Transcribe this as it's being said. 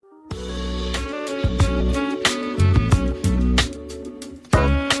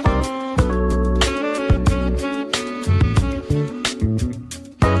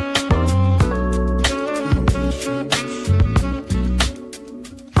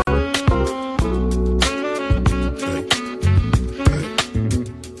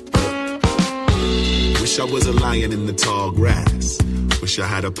lion in the tall grass. Wish I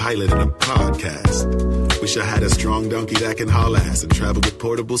had a pilot and a podcast. Wish I had a strong donkey that can haul ass and travel with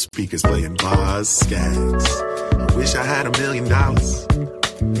portable speakers playing bars, scats. I wish I had $1 million.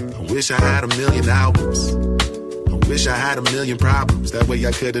 I wish I had 1 million albums. I wish I had 1 million problems. That way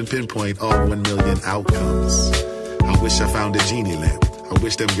I couldn't pinpoint all 1 million outcomes. I wish I found a genie lamp. I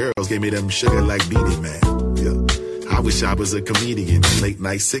wish them girls gave me them sugar like Beanie Man. Yeah. I wish I was a comedian in late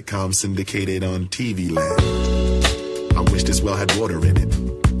night sitcom syndicated on TV Land. I wish this well had water in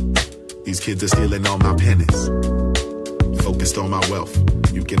it. These kids are stealing all my pennies. Focused on my wealth.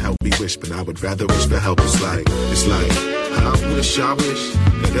 You can help me wish, but I would rather wish for help. It's like, I wish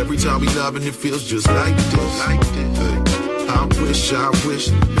that every time we love and it feels just like this. I wish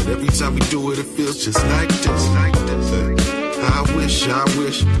that every time we do it, it feels just like this. I wish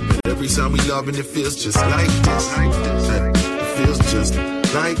that every time we love and it feels just like this. It feels just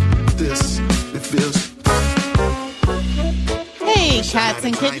like this. It feels. Hey, cats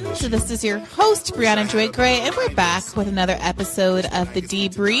and kittens. So this is your host, Brianna Joy Gray, and we're back with another episode of The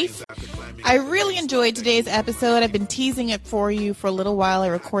Debrief. I really enjoyed today's episode. I've been teasing it for you for a little while. I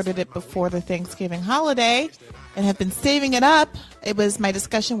recorded it before the Thanksgiving holiday and have been saving it up. It was my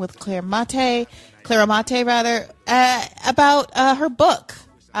discussion with Clara Mate, about her book,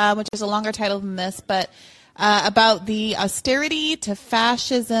 which is a longer title than this, but about the Austerity to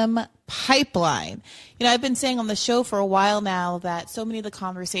Fascism pipeline. You know, I've been saying on the show for a while now that so many of the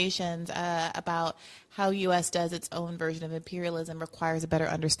conversations about how U.S. does its own version of imperialism requires a better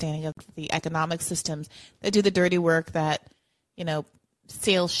understanding of the economic systems that do the dirty work that, you know,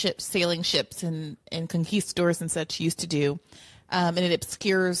 sailing ships and conquistadors and such used to do. And it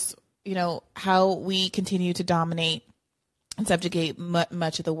obscures, you know, how we continue to dominate and subjugate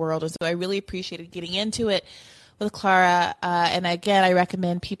much of the world. And so I really appreciated getting into it with Clara. And again, I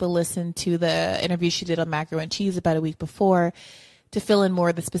recommend people listen to the interview she did on Macro and Cheese about a week before to fill in more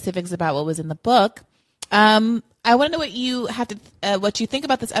of the specifics about what was in the book. I want to know what you have to, what you think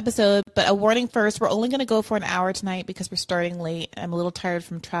about this episode, but a warning first, we're only going to go for an hour tonight because we're starting late. I'm a little tired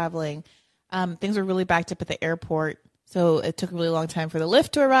from traveling. Things were really backed up at the airport, so it took a really long time for the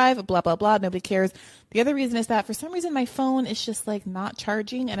lift to arrive, blah, blah, blah. Nobody cares. The other reason is that for some reason my phone is just like not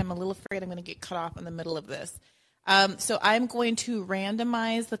charging, and I'm a little afraid I'm going to get cut off in the middle of this. So I'm going to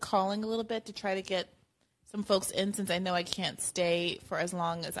randomize the calling a little bit to try to get some folks in, since I know I can't stay for as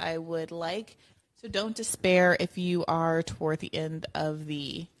long as I would like. So don't despair if you are toward the end of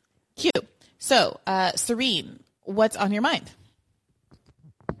the queue. So, Serene, what's on your mind?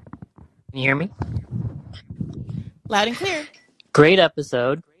 Can you hear me? Loud and clear. Great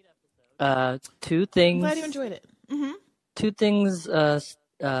episode. Two things. I'm glad you enjoyed it. Mm-hmm. Two things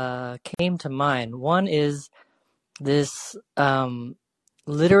came to mind. One is this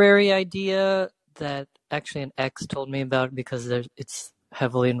literary idea that actually an ex told me about because it's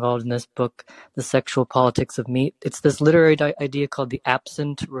heavily involved in this book, The Sexual Politics of Meat. It's this literary idea called the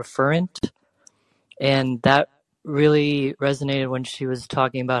absent referent. And that really resonated when she was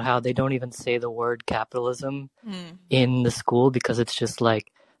talking about how they don't even say the word capitalism in the school because it's just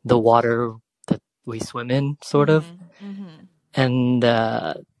like the water that we swim in, sort of. Mm-hmm. And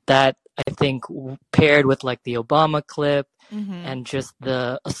that, I think, paired with like the Obama clip and just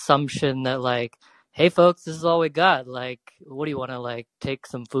the assumption that like, hey folks, this is all we got. Like, what do you want to like take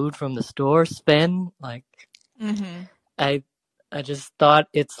some food from the store, spend? Like, I just thought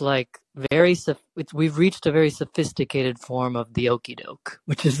it's like we've reached a very sophisticated form of the okie doke,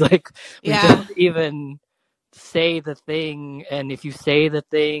 which is like we don't even say the thing, and if you say the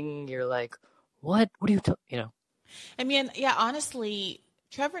thing, you're like, what? What are you you know? I mean, yeah, honestly,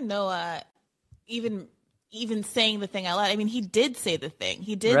 Trevor Noah, even saying the thing out loud, I mean, he did say the thing.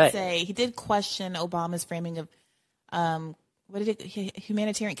 He did say, he did question Obama's framing of, what did it,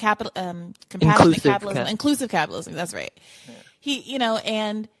 humanitarian capital, compassionate capitalism, inclusive capitalism. That's right. Yeah. He, you know,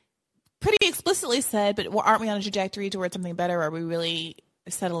 and pretty explicitly said, but aren't we on a trajectory towards something better? Are we really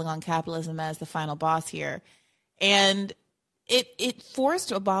settling on capitalism as the final boss here? And it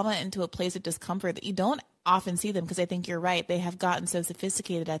forced Obama into a place of discomfort that you don't often see them, because I think you're right. They have gotten so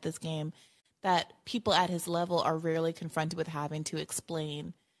sophisticated at this game that people at his level are rarely confronted with having to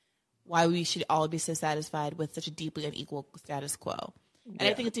explain why we should all be so satisfied with such a deeply unequal status quo. And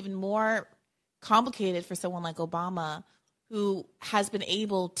I think it's even more complicated for someone like Obama, who has been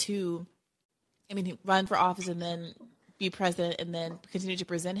able to, I mean, run for office and then be president and then continue to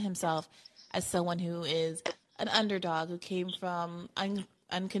present himself as someone who is an underdog, who came from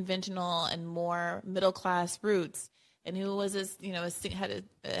unconventional and more middle-class roots, and who was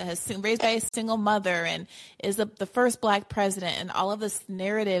raised by a single mother, and is the first Black president, and all of this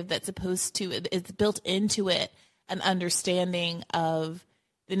narrative that's supposed to it's built into it, an understanding of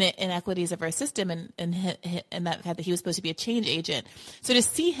the inequities of our system, and that fact that he was supposed to be a change agent. So to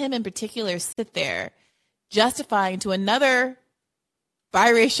see him in particular sit there justifying to another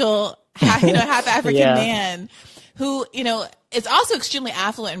biracial, half African man who, is also extremely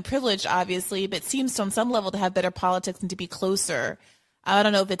affluent and privileged, obviously, but seems on some level to have better politics and to be closer. I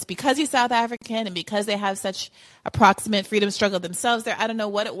don't know if it's because he's South African and because they have such a proximate freedom struggle themselves there. I don't know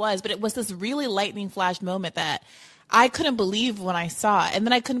what it was, but it was this really lightning flash moment that I couldn't believe when I saw it. And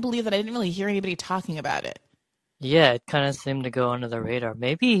then I couldn't believe that I didn't really hear anybody talking about it. Yeah, it kind of seemed to go under the radar.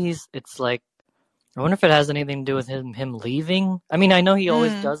 Maybe it's like, I wonder if it has anything to do with him leaving. I mean, I know he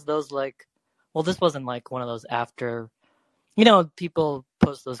always does those this wasn't like one of those after, people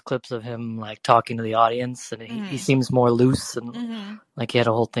post those clips of him like talking to the audience, and he seems more loose and like he had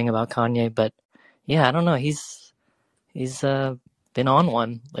a whole thing about Kanye. But yeah, I don't know. He's been on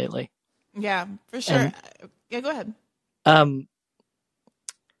one lately. Yeah, for sure. Yeah, go ahead.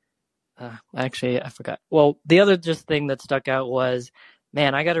 Actually, I forgot. Well, the other just thing that stuck out was,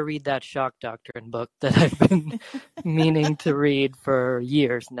 man, I got to read that shock doctrine book that I've been meaning to read for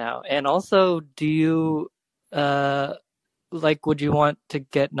years now. And also, do you, would you want to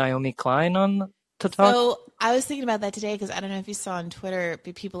get Naomi Klein on to talk? So I was thinking about that today because I don't know if you saw on Twitter,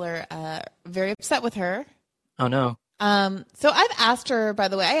 but people are very upset with her. Oh, no. So I've asked her, by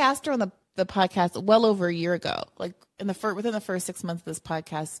the way, I asked her on the podcast well over a year ago, like within the first 6 months of this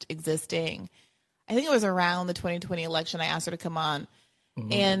podcast existing. I think it was around the 2020 election. I asked her to come on.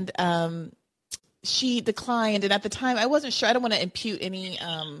 And she declined. And at the time, I wasn't sure. I don't want to impute any,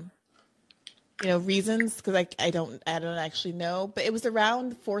 reasons because I don't actually know. But it was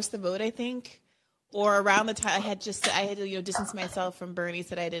around Force the Vote, I think, or around the time I had to distance myself from Bernie,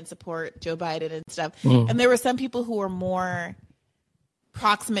 said I didn't support Joe Biden and stuff. And there were some people who were more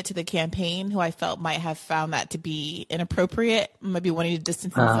proximate to the campaign who I felt might have found that to be inappropriate, maybe wanting to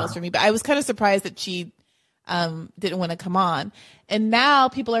distance themselves from me. But I was kind of surprised that she didn't want to come on. And now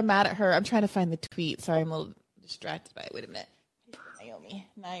people are mad at her. I'm trying to find the tweet. Sorry, I'm a little distracted by it. Wait a minute.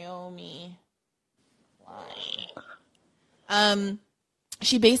 Naomi Klein.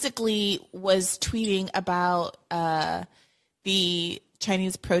 She basically was tweeting about the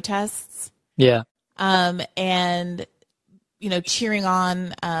Chinese protests. Yeah. And cheering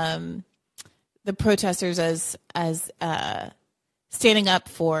on the protesters as standing up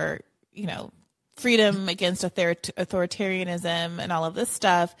for freedom against authoritarianism and all of this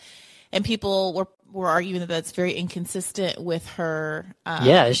stuff, and people were arguing that that's very inconsistent with her.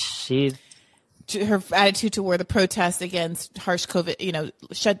 Her attitude toward the protest against harsh COVID,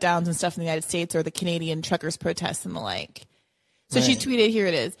 shutdowns and stuff in the United States, or the Canadian truckers' protests and the like. So she tweeted, here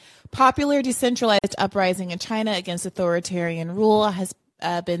it is: popular decentralized uprising in China against authoritarian rule has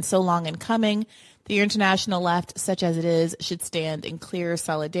been so long in coming. The international left, such as it is, should stand in clear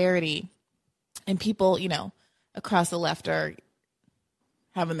solidarity. And people, across the left are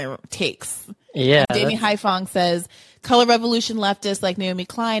having their takes. Yeah. Danny Haifong says, color revolution leftists like Naomi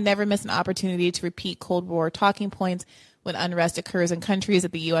Klein never miss an opportunity to repeat Cold War talking points when unrest occurs in countries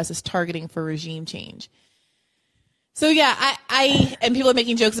that the U.S. is targeting for regime change. So yeah, and people are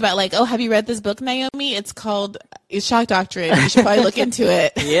making jokes about like, oh, have you read this book, Naomi? It's called Shock Doctrine. You should probably look into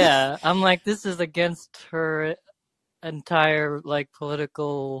it. Yeah. I'm like, this is against her entire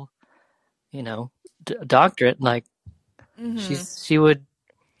political doctorate. Like she would,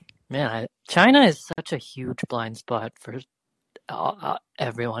 man, China is such a huge blind spot for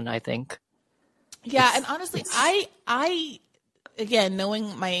everyone, I think. Yeah. And honestly, I again,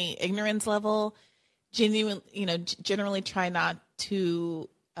 knowing my ignorance level, generally try not to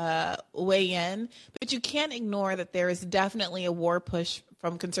weigh in, but you can't ignore that there is definitely a war push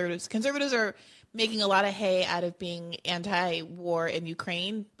from conservatives. Conservatives are making a lot of hay out of being anti-war in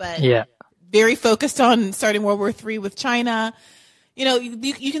Ukraine, but very focused on starting World War III with China.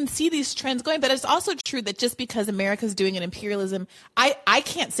 You can see these trends going, but it's also true that just because America's doing an imperialism, I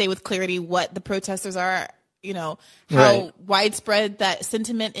can't say with clarity what the protesters are, how widespread that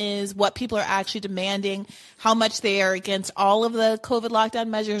sentiment is, what people are actually demanding, how much they are against all of the COVID lockdown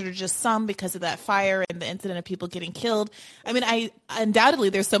measures or just some because of that fire and the incident of people getting killed. I mean, undoubtedly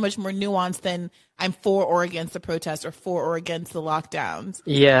there's so much more nuance than I'm for or against the protests or for or against the lockdowns.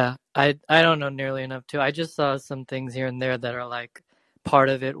 Yeah, I don't know nearly enough too. I just saw some things here and there that are like, part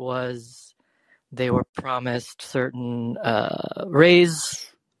of it was they were promised certain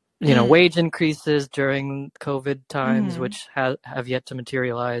wage increases during COVID times, which have yet to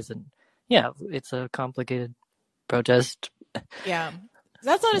materialize. And yeah, it's a complicated protest. Yeah.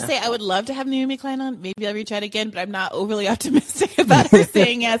 That's not to Yeah. say I would love to have Naomi Klein on. Maybe I'll retry it again, but I'm not overly optimistic about her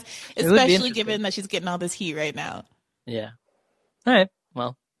saying yes, It would be especially interesting. given that she's getting all this heat right now. Yeah. All right.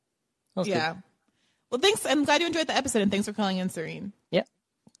 Well, that was Yeah. good. Well, thanks. I'm glad you enjoyed the episode, and thanks for calling in, Serene. Yeah.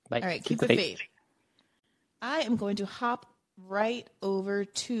 Bye. All right. Keep the faith. I am going to hop right over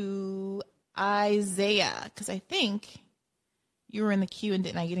to Isaiah because I think you were in the queue and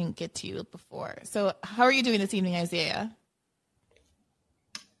I didn't get to you before. So how are you doing this evening, Isaiah?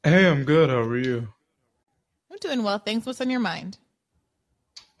 Hey, I'm good. How are you? I'm doing well. Thanks. What's on your mind?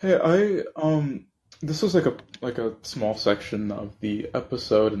 Hey, this was like a small section of the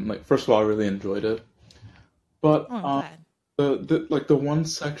episode, and like first of all, I really enjoyed it. But Oh, I'm glad. the one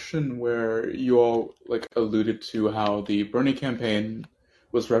section where you all like alluded to how the Bernie campaign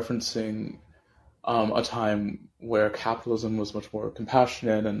was referencing a time where capitalism was much more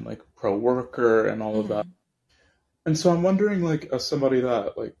compassionate and like pro-worker and all of that. And so I'm wondering, like, as somebody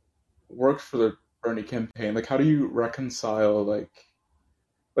that like worked for the Bernie campaign, like, how do you reconcile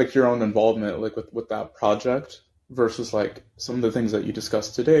like your own involvement like with that project versus like some of the things that you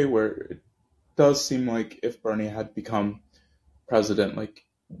discussed today, where it does seem like if Bernie had become president, like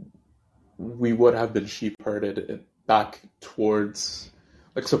we would have been sheep-herded back towards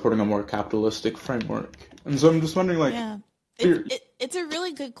like supporting a more capitalistic framework. And so I'm just wondering, like, Yeah. It's a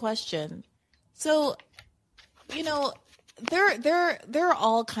really good question. So, you know, there are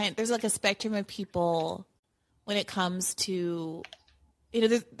all there's like a spectrum of people when it comes to, you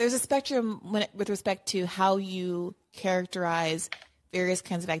know, there's a spectrum with respect to how you characterize various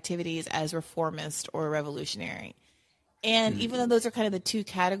kinds of activities as reformist or revolutionary. And even though those are kind of the two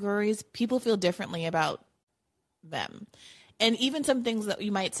categories, people feel differently about them. And even some things that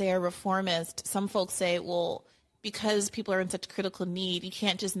you might say are reformist, some folks say, well, because people are in such critical need, you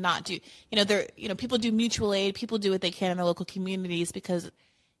can't just not do, people do mutual aid, people do what they can in their local communities because,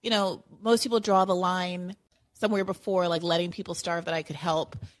 most people draw the line somewhere before, like letting people starve that I could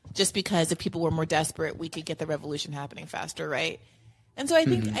help just because if people were more desperate, we could get the revolution happening faster, right? And so I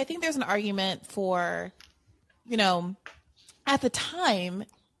think there's an argument for, at the time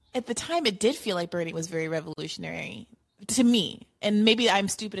it did feel like Bernie was very revolutionary to me. And maybe I'm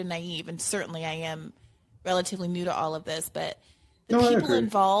stupid and naive, and certainly I am relatively new to all of this, but the people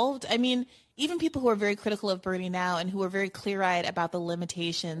involved, I mean, even people who are very critical of Bernie now and who are very clear-eyed about the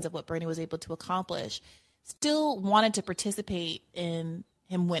limitations of what Bernie was able to accomplish still wanted to participate in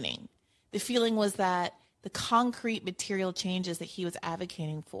him winning. The feeling was that the concrete material changes that he was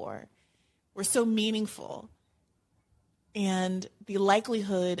advocating for were so meaningful, and the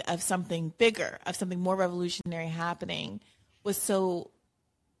likelihood of something bigger, of something more revolutionary happening was so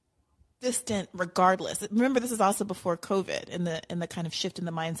distant regardless. Remember, this is also before COVID and the kind of shift in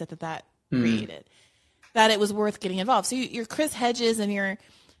the mindset that created, that it was worth getting involved. So you're Chris Hedges and your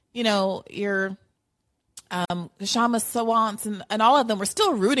Shama Sawants and all of them were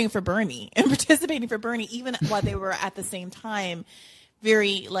still rooting for Bernie and participating for Bernie, even while they were at the same time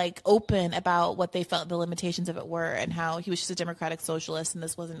very like open about what they felt the limitations of it were and how he was just a democratic socialist and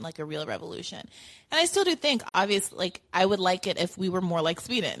this wasn't like a real revolution. And I still do think, obviously, like I would like it if we were more like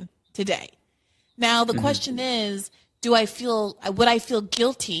Sweden today. Now the question is, would I feel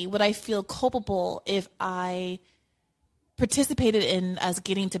guilty? Would I feel culpable if I participated in us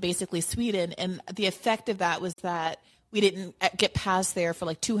getting to basically Sweden? And the effect of that was that we didn't get past there for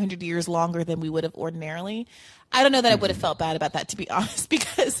like 200 years longer than we would have ordinarily. I don't know that I would have felt bad about that, to be honest,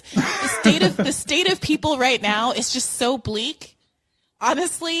 because the state of people right now is just so bleak,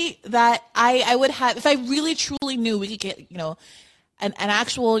 honestly, that I would have, if I really truly knew we could get, an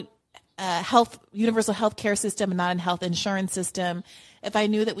actual universal health care system and not a health insurance system, if I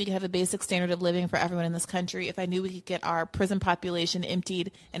knew that we could have a basic standard of living for everyone in this country, if I knew we could get our prison population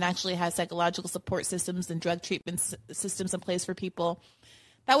emptied and actually have psychological support systems and drug treatment systems in place for people,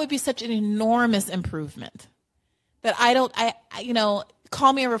 that would be such an enormous improvement that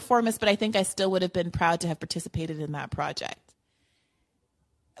call me a reformist, but I think I still would have been proud to have participated in that project.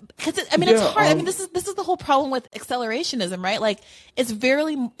 Because it's hard. I mean, this is the whole problem with accelerationism, right? Like,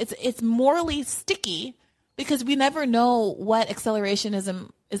 it's morally sticky because we never know what accelerationism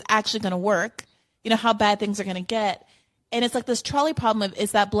is actually going to work. How bad things are going to get, and it's like this trolley problem of,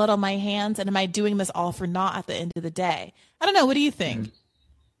 is that blood on my hands, and am I doing this all for naught at the end of the day? I don't know. What do you think?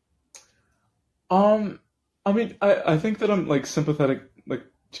 I mean, I think that I'm like sympathetic, like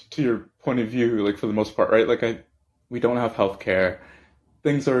to your point of view, like for the most part, right? Like we don't have healthcare.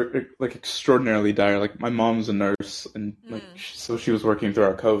 Things are like extraordinarily dire. Like my mom's a nurse, and like so she was working through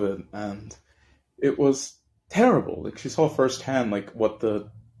our COVID, and it was terrible. Like she saw firsthand like what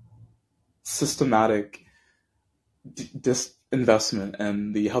the systematic disinvestment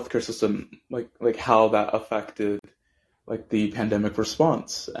and the healthcare system, like how that affected like the pandemic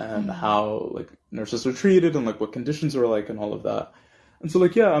response and how like nurses were treated and like what conditions were like and all of that. And so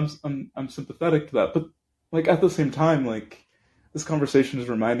like yeah, I'm sympathetic to that, but like at the same time, like this conversation is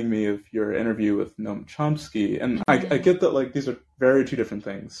reminding me of your interview with Noam Chomsky, and I get that like these are very two different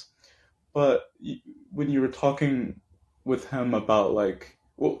things, but when you were talking with him about like,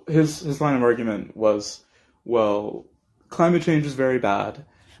 well, his line of argument was, well, climate change is very bad.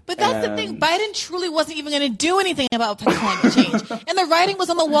 But that's the thing. Biden truly wasn't even going to do anything about climate change. And the writing was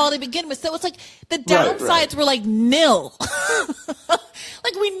on the wall to begin with. So it's like the downsides were like nil.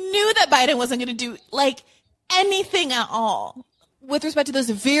 Like we knew that Biden wasn't going to do like anything at all with respect to those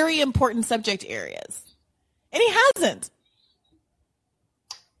very important subject areas. And he hasn't.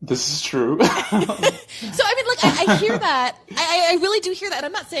 This is true. So, I mean, like, I hear that. I really do hear that. And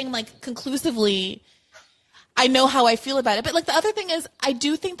I'm not saying, like, conclusively I know how I feel about it. But, like, the other thing is I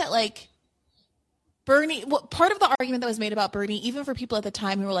do think that, like, Bernie, part of the argument that was made about Bernie, even for people at the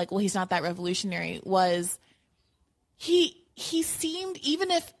time who were like, well, he's not that revolutionary, was he seemed, even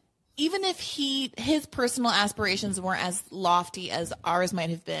if his personal aspirations weren't as lofty as ours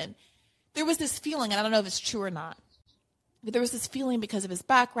might have been, there was this feeling, and I don't know if it's true or not, but there was this feeling because of his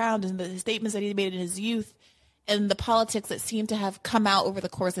background and the statements that he made in his youth and the politics that seemed to have come out over the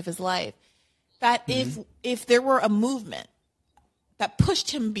course of his life, that if there were a movement that pushed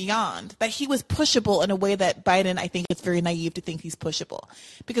him beyond, that he was pushable in a way that Biden, I think it's very naive to think he's pushable,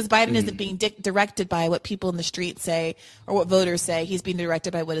 because Biden isn't being directed by what people in the street say or what voters say. He's being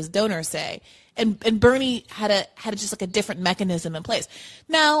directed by what his donors say. And Bernie had just like a different mechanism in place.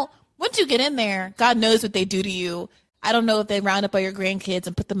 Now, once you get in there, God knows what they do to you. I don't know if they round up all your grandkids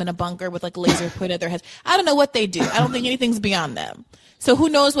and put them in a bunker with like a laser pointed at their heads. I don't know what they do. I don't think anything's beyond them. So who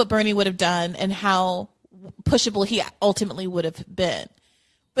knows what Bernie would have done and how pushable he ultimately would have been.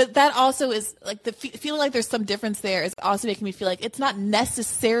 But that also is like the feeling like there's some difference there is also making me feel like it's not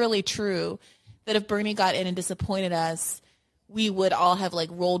necessarily true that if Bernie got in and disappointed us, we would all have like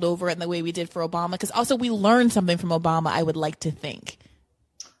rolled over it in the way we did for Obama. Because also we learned something from Obama, I would like to think.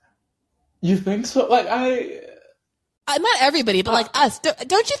 You think so? Like not everybody, but like us.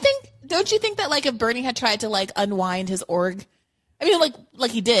 Don't you think that like if Bernie had tried to like unwind his org, I mean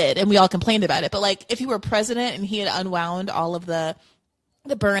like he did, and we all complained about it, but like if he were president and he had unwound all of the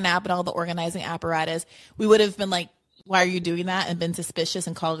burn app and all the organizing apparatus, we would have been like, why are you doing that? And been suspicious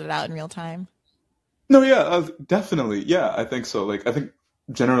and called it out in real time. No, yeah, definitely. Yeah, I think so. Like, I think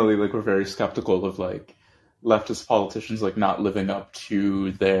generally like we're very skeptical of like leftist politicians like not living up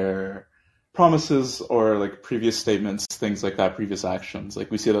to their promises or like previous statements, things like that, previous actions. Like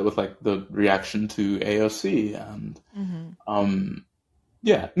we see that with like the reaction to AOC and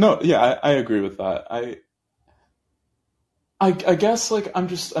I agree with that. I guess like I'm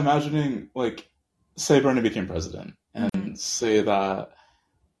just imagining like say Bernie became president and say that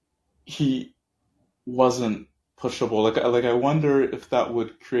he wasn't pushable. Like I wonder if that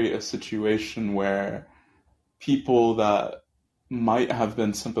would create a situation where people that might have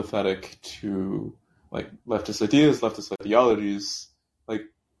been sympathetic to like leftist ideas, leftist ideologies, like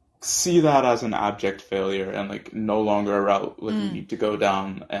see that as an abject failure and like no longer a route like we need to go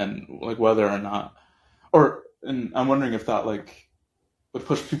down, and like whether or not, and I'm wondering if that like would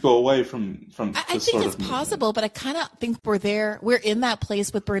push people away from I think it's possible, but I kind of think we're in that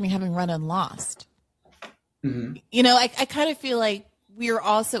place with Bernie having run and lost. You know, I kind of feel like we're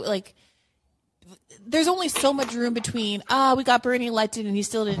also like, there's only so much room between, we got Bernie elected and he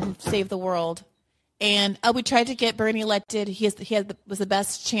still didn't save the world. And we tried to get Bernie elected. Was the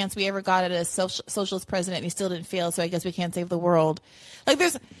best chance we ever got at a socialist president and he still didn't fail. So I guess we can't save the world. Like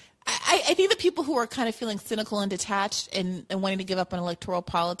I think the people who are kind of feeling cynical and detached and wanting to give up on electoral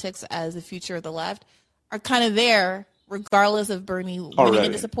politics as the future of the left are kind of there, regardless of Bernie winning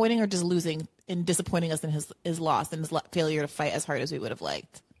and disappointing or just losing and disappointing us in his loss and his failure to fight as hard as we would have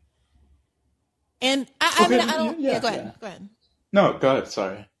liked. And I mean, I don't. Go ahead. Go ahead. No, go ahead.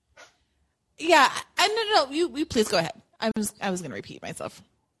 Sorry. Yeah, no. You please go ahead. I was going to repeat myself.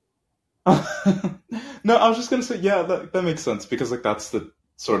 No, I was just going to say, yeah, that makes sense because like that's the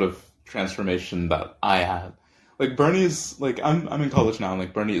sort of transformation that I had. Like Bernie's like I'm in college now, and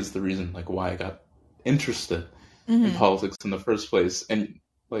like Bernie is the reason like why I got interested in politics in the first place, and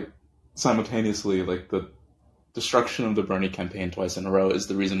like simultaneously like the destruction of the Bernie campaign twice in a row is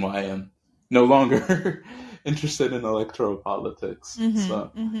the reason why I am no longer interested in electoral politics. It's I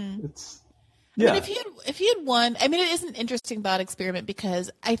mean, if he had won, I mean, it is an interesting thought experiment because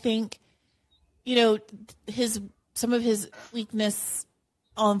I think, you know, some of his weakness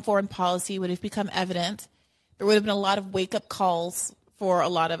on foreign policy would have become evident. There would have been a lot of wake-up calls for a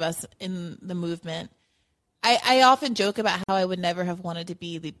lot of us in the movement. I often joke about how I would never have wanted to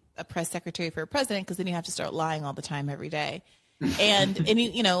be a press secretary for a president, because then you have to start lying all the time every day. And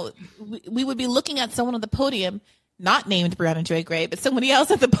we would be looking at someone on the podium, not named Brianna Joy Gray, but somebody else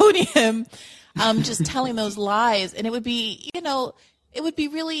at the podium, just telling those lies. And it would be, it would be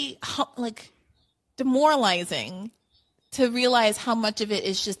really like demoralizing to realize how much of it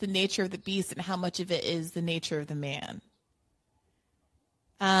is just the nature of the beast and how much of it is the nature of the man.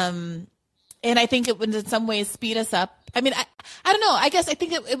 And I think it would in some ways speed us up. I mean, I don't know. I guess I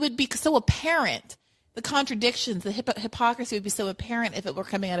think it would be so apparent. The contradictions, the hypocrisy would be so apparent if it were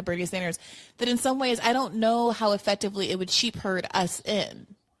coming out of Bernie Sanders, that in some ways I don't know how effectively it would sheep herd us in.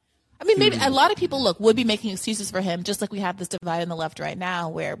 I mean, maybe a lot of people, would be making excuses for him, just like we have this divide on the left right now,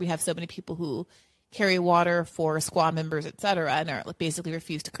 where we have so many people who carry water for squad members, et cetera, and are basically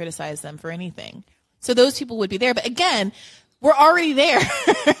refuse to criticize them for anything. So those people would be there. But again, we're already there.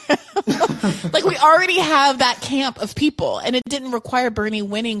 We already have that camp of people, and it didn't require Bernie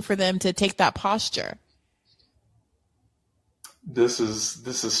winning for them to take that posture. This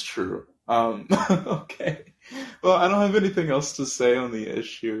is true. Okay. Well, I don't have anything else to say on the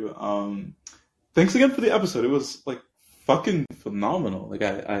issue. Thanks again for the episode. It was fucking phenomenal.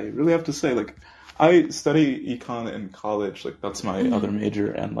 I really have to say, I study econ in college. That's my other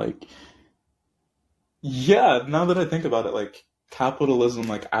major, and yeah, now that I think about it,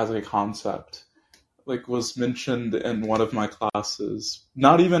 capitalism, as a concept, was mentioned in one of my classes,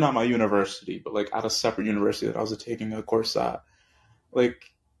 not even at my university, but at a separate university that I was taking a course at.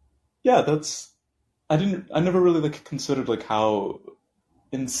 Yeah, I never really considered how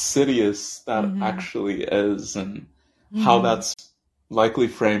insidious that actually is, and how that's likely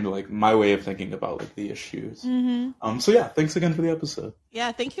framed my way of thinking about the issues. So yeah, thanks again for the episode.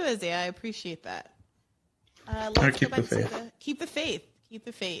 Yeah, thank you, Isaiah. I appreciate that. Let's keep the faith. Keep the faith. Keep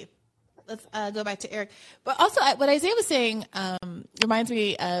the faith. Let's go back to Eric. But also, what Isaiah was saying reminds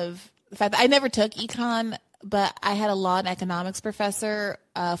me of the fact that I never took econ, but I had a law and economics professor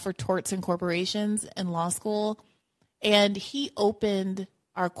for torts and corporations in law school. And he opened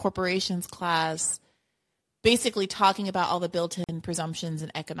our corporations class basically talking about all the built-in presumptions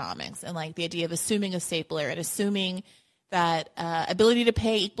in economics, and the idea of assuming a stapler and assuming that ability to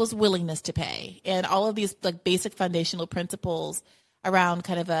pay equals willingness to pay, and all of these basic foundational principles around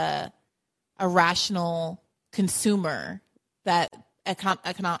kind of a rational consumer that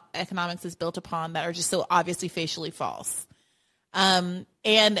economics is built upon, that are just so obviously facially false. And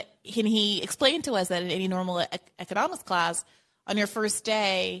he explained to us that in any normal economics class, on your first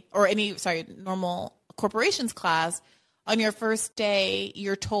day, or normal corporations class, on your first day,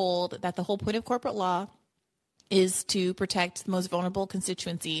 you're told that the whole point of corporate law is to protect the most vulnerable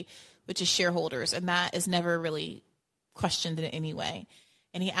constituency, which is shareholders, and that is never really questioned in any way.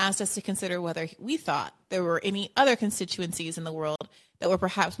 And he asked us to consider whether we thought there were any other constituencies in the world that were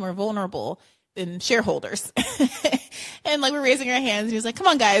perhaps more vulnerable than shareholders. And we're raising our hands, and he was like, come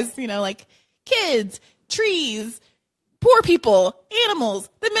on, guys, kids, trees, poor people, animals,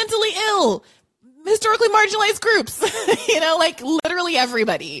 the mentally ill, historically marginalized groups, literally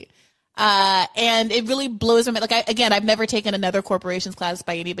everybody. And it really blows my mind. I've never taken another corporations class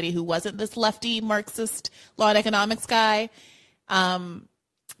by anybody who wasn't this lefty Marxist law and economics guy.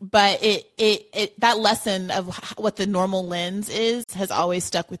 But that lesson of what the normal lens is has always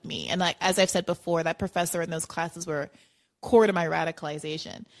stuck with me. And as I've said before, that professor and those classes were core to my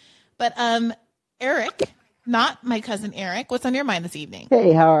radicalization. But Eric, not my cousin Eric, what's on your mind this evening?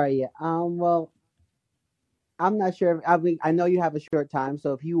 Hey, how are you? Well, I'm not sure. I know you have a short time,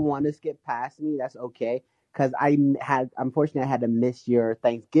 so if you want to skip past me, that's okay. Because unfortunately, I had to miss your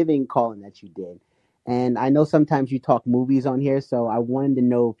Thanksgiving calling that you did. And I know sometimes you talk movies on here, so I wanted to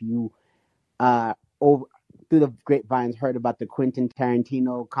know if you, through the grapevines, heard about the Quentin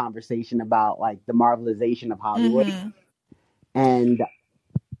Tarantino conversation about the Marvelization of Hollywood. Mm-hmm. And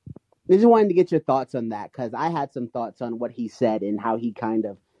I just wanted to get your thoughts on that, because I had some thoughts on what he said and how he kind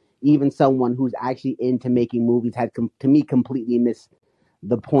of, even someone who's actually into making movies, had to me completely missed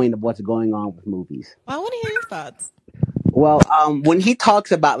the point of what's going on with movies. Well, I want to hear your thoughts. Well, when he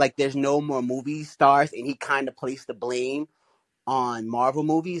talks about there's no more movie stars, and he kind of placed the blame on Marvel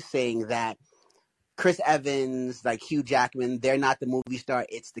movies, saying that Chris Evans, Hugh Jackman, they're not the movie star,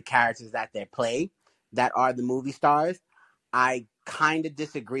 it's the characters that they play that are the movie stars. I kind of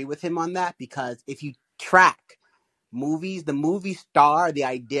disagree with him on that, because if you track movies, the movie star, the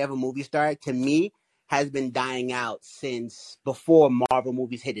idea of a movie star, to me, has been dying out since before Marvel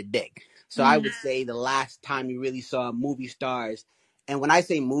movies hit it big. So I would say the last time you really saw movie stars And when I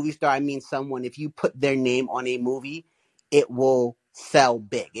say movie star, I mean someone, if you put their name on a movie, it will sell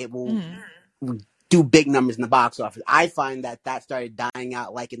big. It will do big numbers in the box office. I find that started dying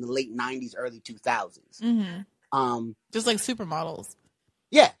out like in the late 90s, early 2000s. Just like supermodels.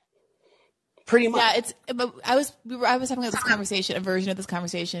 Yeah, pretty much. Yeah, but I was having this conversation, a version of this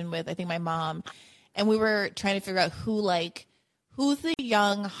conversation with I think my mom, and we were trying to figure out who's the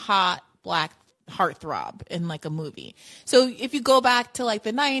young hot black heartthrob in like a movie. So if you go back to like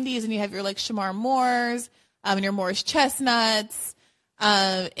the 90s and you have your like Shamar Moores, and your Morris Chestnuts,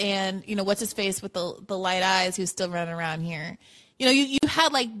 and you know what's his face with the light eyes who's still running around here. You know, you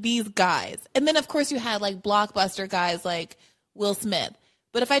had like these guys, and then of course you had like blockbuster guys like Will Smith.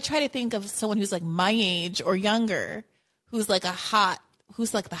 But if I try to think of someone who's like my age or younger, who's like the hot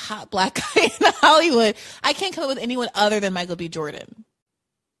black guy in Hollywood, I can't come up with anyone other than Michael B. Jordan.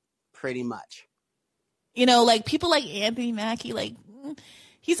 Pretty much. You know, like people like Anthony Mackie, like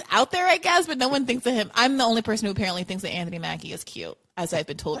he's out there, I guess, but no one thinks of him. I'm the only person who apparently thinks that Anthony Mackie is cute, as I've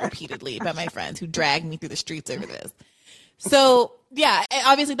been told repeatedly by my friends who drag me through the streets over this. So, yeah,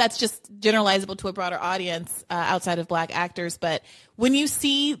 obviously that's just generalizable to a broader audience outside of black actors. But when you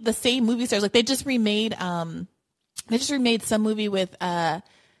see the same movie stars, like they just remade some movie with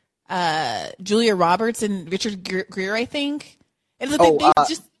Julia Roberts and Richard Gere, I think. And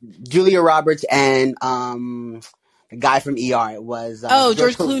Julia Roberts and the guy from ER. It was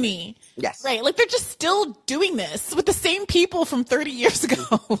George Clooney. Yes, right. Like they're just still doing this with the same people from 30 years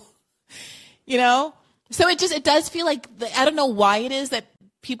ago. You know. So it does feel like, I don't know why it is that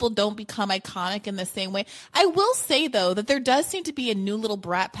people don't become iconic in the same way. I will say, though, that there does seem to be a new little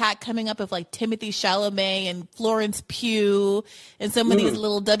brat pack coming up of like Timothée Chalamet and Florence Pugh and some of these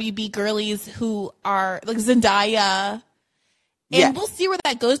little WB girlies who are like Zendaya. And we'll see where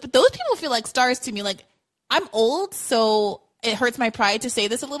that goes. But those people feel like stars to me. Like, I'm old, so it hurts my pride to say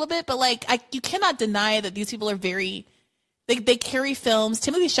this a little bit. But like, you cannot deny that these people are very... They carry films.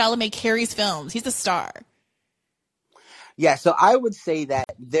 Timothée Chalamet carries films. He's a star. Yeah, so I would say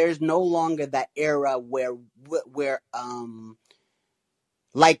that there's no longer that era where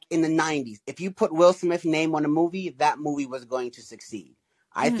like in the 90s, if you put Will Smith's name on a movie, that movie was going to succeed.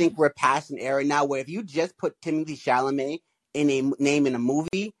 I think we're past an era now where if you just put Timothée Chalamet in a name in a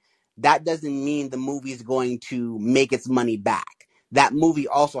movie, that doesn't mean the movie is going to make its money back. That movie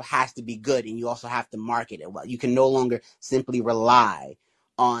also has to be good, and you also have to market it well. You can no longer simply rely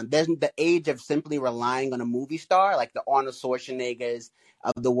on... There's the age of simply relying on a movie star, like the Arnold Schwarzeneggers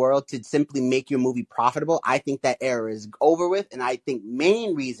of the world, to simply make your movie profitable. I think that era is over with, and I think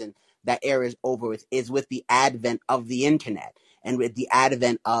main reason that era is over with is with the advent of the internet and with the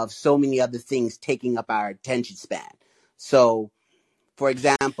advent of so many other things taking up our attention span. So... For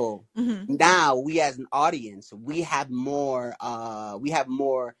example, now we as an audience, we have more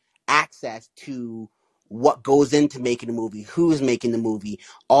access to what goes into making a movie, who's making the movie,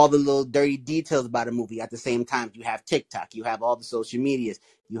 all the little dirty details about a movie. At the same time, you have TikTok, you have all the social medias,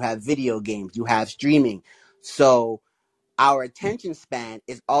 you have video games, you have streaming. So our attention span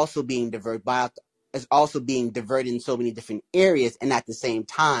is also being diverted in so many different areas, and at the same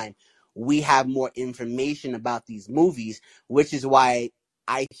time, we have more information about these movies, which is why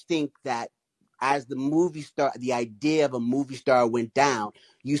I think that as the idea of a movie star went down,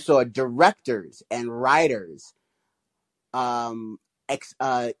 you saw directors and writers, ability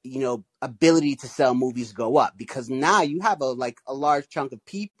to sell movies go up, because now you have a large chunk of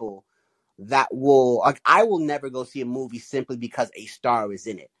people that will, like, I will never go see a movie simply because a star is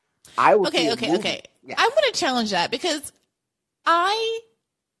in it. I will Okay. Yeah. I'm going to challenge that because I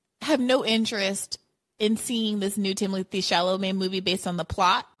have no interest in seeing this new Timothée Chalamet movie based on the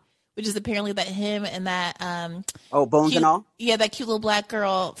plot, which is apparently that him and that Bones and All? Yeah, that cute little black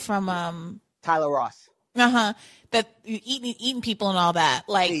girl from Tyler Ross. That eating people and all that.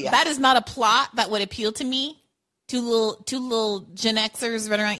 Like that is not a plot that would appeal to me. Two little Gen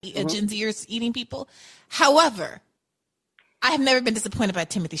Xers running around Gen Zers eating people. However, I have never been disappointed by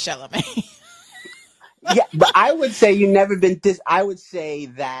Timothée Chalamet. Yeah, but I would say you've never been I would say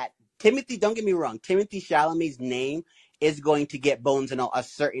that Timothy, don't get me wrong, Timothée Chalamet's name is going to get Bones and All a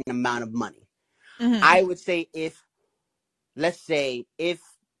certain amount of money. I would say if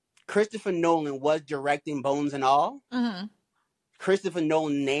Christopher Nolan was directing Bones and All, Christopher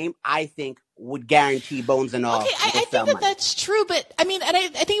Nolan's name, I think, would guarantee Bones and All. Okay, I think that that's true, but I mean, and I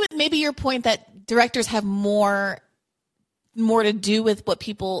think maybe your point that directors have more to do with what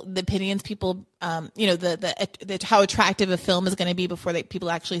the opinions people, the how attractive a film is going to be before people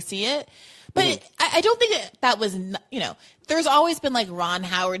actually see it. But I don't think that was, there's always been like Ron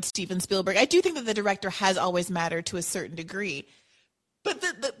Howard, Steven Spielberg. I do think that the director has always mattered to a certain degree.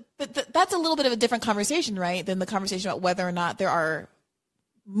 But that's a little bit of a different conversation, right? Than the conversation about whether or not there are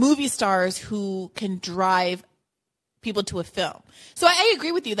movie stars who can drive people to a film. So I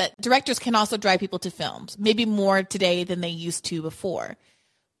agree with you that directors can also drive people to films, maybe more today than they used to before.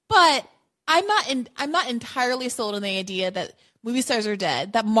 But I'm not entirely sold on the idea that movie stars are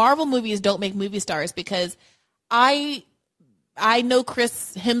dead, that Marvel movies don't make movie stars, because I know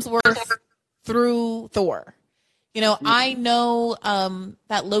Chris Hemsworth through Thor. I know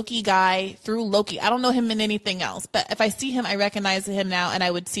that Loki guy through Loki. I don't know him in anything else, but if I see him, I recognize him now, and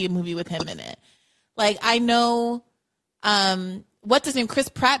I would see a movie with him in it. Like, I know, what's his name? Chris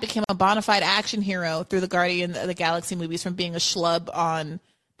Pratt became a bona fide action hero through the Guardian of the Galaxy movies from being a schlub on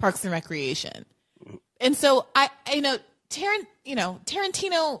Parks and Recreation. And so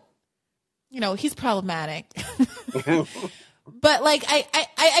Tarantino, he's problematic. But like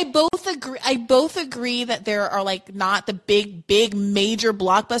I both agree that there are like not the big major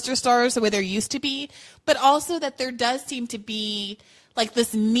blockbuster stars the way there used to be, but also that there does seem to be like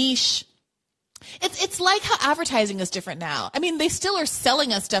this niche. It's like how advertising is different now. I mean, they still are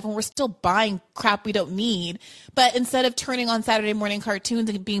selling us stuff and we're still buying crap we don't need, but instead of turning on Saturday morning cartoons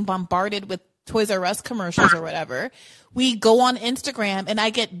and being bombarded with Toys R Us commercials or whatever, we go on Instagram and I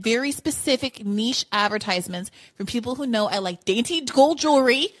get very specific niche advertisements from people who know I like dainty gold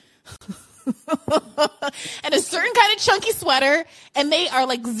jewelry and a certain kind of chunky sweater, and they are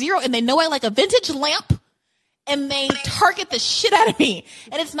like zero, and they know I like a vintage lamp, and they target the shit out of me.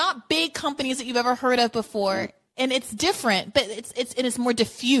 And it's not big companies that you've ever heard of before, and it's different, but it's more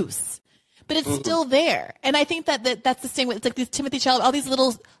diffuse. But it's still there. And I think that's the same way. It's like these Timothy Chalamet, all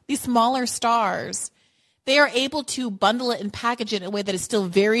these smaller stars, they are able to bundle it and package it in a way that is still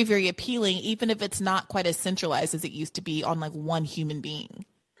very, very appealing, even if it's not quite as centralized as it used to be on like one human being.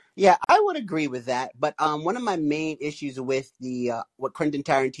 Yeah, I would agree with that. But one of my main issues with the what Quentin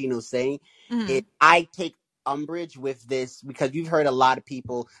Tarantino is saying is I take umbrage with this, because you've heard a lot of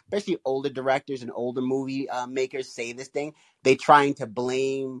people, especially older directors and older movie makers, say this thing. They're trying to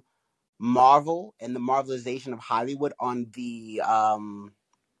blame Marvel and the Marvelization of Hollywood on the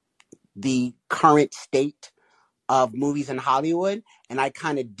current state of movies in Hollywood, and I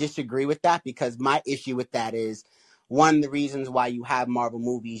kind of disagree with that, because my issue with that is one of the reasons why you have Marvel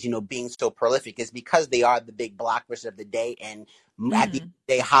movies, being so prolific is because they are the big blockbuster of the day, and at the end of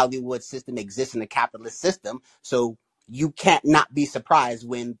the day, Hollywood system exists in a capitalist system, so you can't not be surprised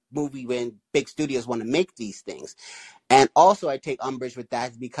when big studios want to make these things. And also, I take umbrage with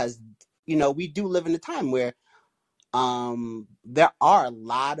that because we do live in a time where there are a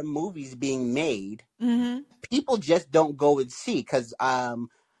lot of movies being made. People just don't go and see, because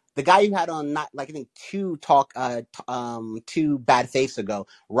the guy you had on, not like I think two bad faiths ago,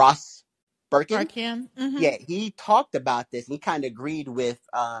 Ross Birkin. Yeah, he talked about this, and he kind of agreed with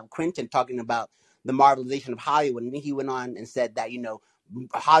Quentin talking about the Marvelization of Hollywood, and then he went on and said that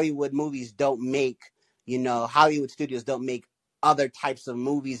Hollywood movies don't make Hollywood studios don't make other types of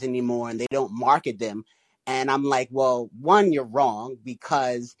movies anymore, and they don't market them. And I'm like, well, one, you're wrong,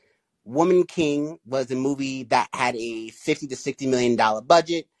 because Woman King was a movie that had a $50 to $60 million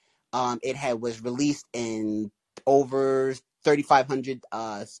budget. It was released in over 3,500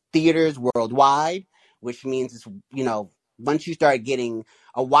 theaters worldwide, which means once you start getting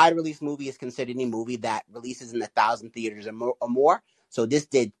a wide release movie, is considered a movie that releases in 1,000 theaters or more. So this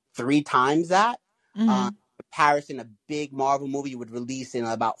did 3 times that. Comparison, a big Marvel movie would release in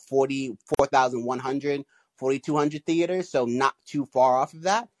about 4,100, 4,200 theaters, so not too far off of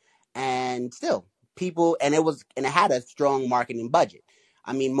that. And still, people, and it had a strong marketing budget.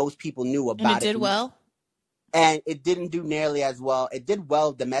 I mean, most people knew about it. And it did well? And it didn't do nearly as well. It did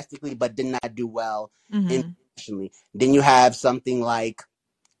well domestically, but did not do well internationally. Then you have something like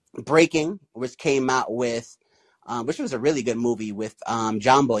Breaking, which came out with which was a really good movie with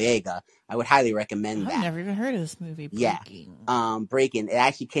John Boyega. I would highly recommend that. I've never even heard of this movie, Breaking. Yeah, Breaking. It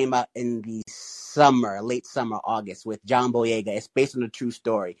actually came out in the late summer, August, with John Boyega. It's based on a true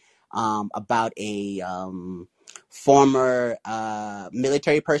story about a former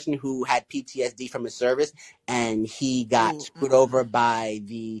military person who had PTSD from his service, and he got screwed over by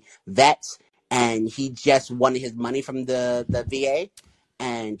the vets, and he just wanted his money from the VA,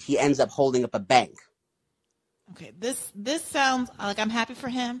 and he ends up holding up a bank. Okay, this sounds like I'm happy for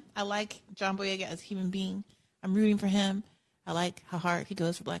him. I like John Boyega as a human being. I'm rooting for him. I like how hard he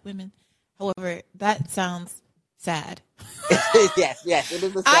goes for black women. However, that sounds sad. Yes, it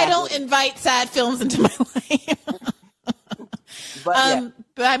is a sad I don't invite sad films into my life. But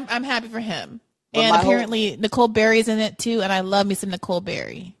I'm happy for him. But and apparently Nicole Berry's in it too, and I love me some Nicole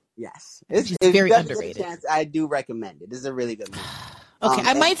Berry. Yes. She's very underrated. I do recommend it. It's a really good movie. Okay,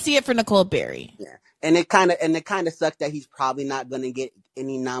 I might see it for Nicole Berry. Yeah, and it kind of sucks that he's probably not going to get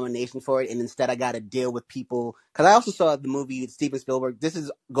any nomination for it, and instead I got to deal with people because I also saw the movie with Steven Spielberg. This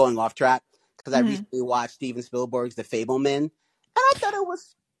is going off track because I recently watched Steven Spielberg's The Fableman, and I thought it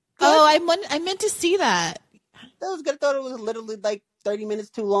was good. Oh, I meant to see that. That was good. I thought it was literally like 30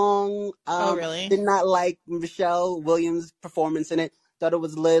 minutes too long. Oh, really? Did not like Michelle Williams' performance in it. Thought it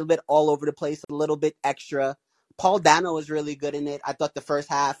was a little bit all over the place, a little bit extra. Paul Dano was really good in it. I thought the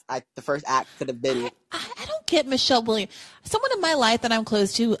first act could have been it. I don't get Michelle Williams. Someone in my life that I'm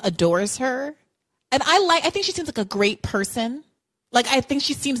close to adores her. And I think she seems like a great person. Like, I think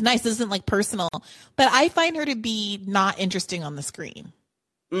she seems nice. This isn't like personal, but I find her to be not interesting on the screen.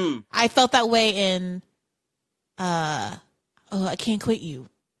 I felt that way in, I Can't Quit You.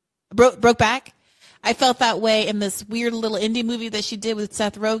 Brokeback. I felt that way in this weird little indie movie that she did with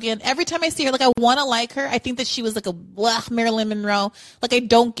Seth Rogen. Every time I see her, like, I want to like her. I think that she was like a Marilyn Monroe. Like, I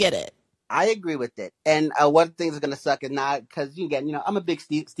don't get it. I agree with it. And one thing that's going to suck is not because, again, I'm a big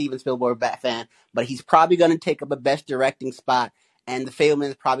Steven Spielberg fan, but he's probably going to take up a best directing spot. And The Fableman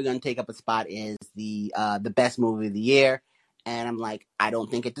is probably going to take up a spot as the best movie of the year. And I'm like, I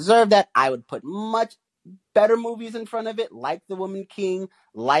don't think it deserved that. I would put much better movies in front of it, like The Woman King,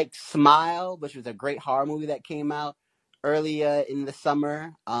 like Smile, which was a great horror movie that came out earlier in the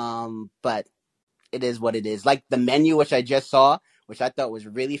summer. But it is what it is. Like The Menu, which I just saw, which I thought was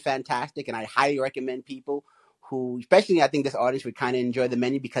really fantastic, and I highly recommend people who, especially I think this audience would kind of enjoy The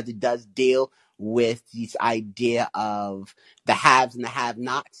Menu because it does deal with this idea of the haves and the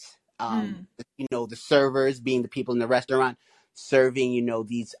have-nots. The servers being the people in the restaurant serving,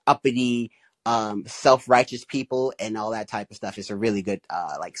 these uppity, self-righteous people and all that type of stuff. It's a really good,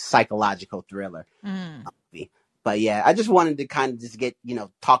 like psychological thriller movie. But yeah, I just wanted to kind of just get,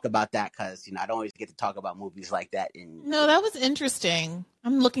 talk about that because, I don't always get to talk about movies like that. No, that was interesting.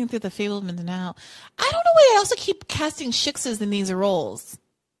 I'm looking through The Fableman now. I don't know why they also keep casting shiksas in these roles.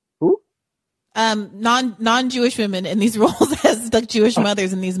 Who? Non-Jewish women in these roles as like Jewish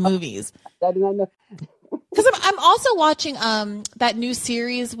mothers in these movies. I did not know. Because I'm also watching that new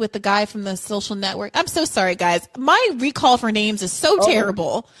series with the guy from The Social Network. I'm so sorry, guys. My recall for names is so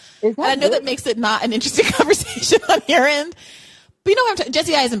terrible. And I know that makes it not an interesting conversation on your end. But you know what I'm talking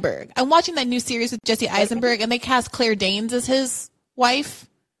Jesse Eisenberg. I'm watching that new series with Jesse Eisenberg, and they cast Claire Danes as his wife.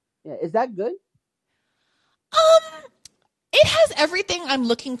 Yeah, is that good? It has everything I'm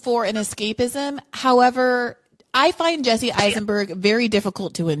looking for in escapism. However, I find Jesse Eisenberg very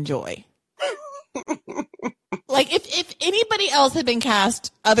difficult to enjoy. Like, if anybody else had been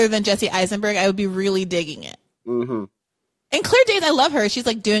cast other than Jesse Eisenberg, I would be really digging it. Mm-hmm. And Claire Danes, I love her. She's,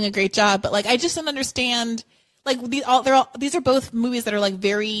 like, doing a great job. But, like, I just don't understand. Like, these are both movies that are, like,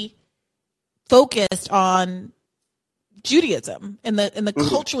 very focused on Judaism and the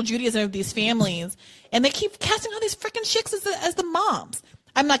cultural Judaism of these families. And they keep casting all these freaking chicks as the moms.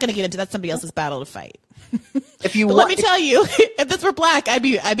 I'm not going to get into that. Somebody else's battle to fight. Let me tell you, if this were black, I'd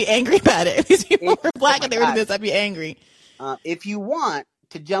be angry about it. If these people were black and they were doing this, I'd be angry. If you want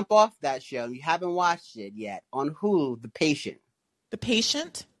to jump off that show, you haven't watched it yet on Hulu, The Patient. The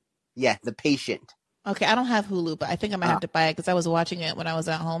Patient? Yeah, The Patient. Okay, I don't have Hulu, but I think I might have to buy it because I was watching it when I was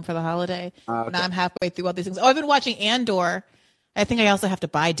at home for the holiday. Okay. Now I'm halfway through all these things. Oh, I've been watching Andor. I think I also have to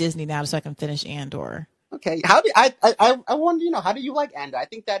buy Disney now so I can finish Andor. Okay, I wanted to know, how do you like Andor? I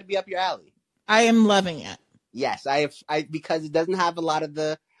think that'd be up your alley. I am loving it. Yes, because it doesn't have a lot of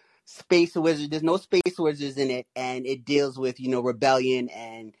the space wizards. There's no space wizards in it, and it deals with rebellion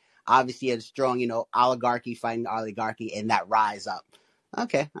and obviously a strong oligarchy fighting oligarchy and that rise up.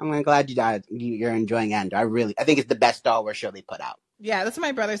 Okay, I'm glad you're enjoying Andor. I think it's the best Star Wars show they put out. Yeah, that's what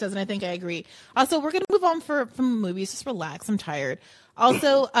my brother says, and I think I agree. Also, we're going to move on from movies. Just relax. I'm tired.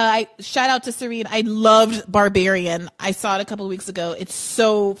 Also, I shout out to Serene. I loved Barbarian. I saw it a couple of weeks ago. It's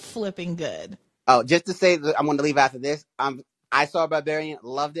so flipping good. Oh, just to say that I'm going to leave after this. I saw Barbarian,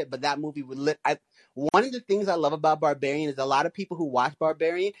 loved it, but that movie one of the things I love about Barbarian is a lot of people who watch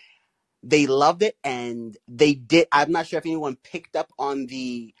Barbarian, they loved it, and they did. I'm not sure if anyone picked up on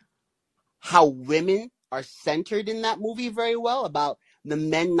how women are centered in that movie very well, about the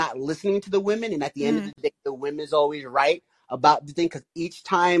men not listening to the women, and at the end of the day, the women's always right about the thing, because each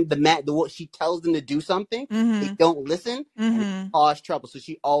time she tells them to do something, they don't listen, and it causes trouble. So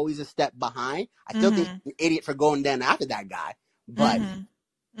she always a step behind. I still think she's an idiot for going down after that guy, but.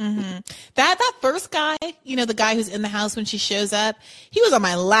 That first guy, the guy who's in the house when she shows up, he was on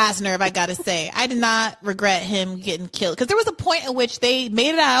my last nerve, I gotta say. I did not regret him getting killed, because there was a point at which they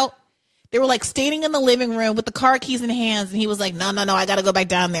made it out. They were like standing in the living room with the car keys in hands, and he was like, no, I gotta go back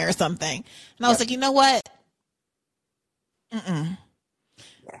down there or something. And I was like, you know what?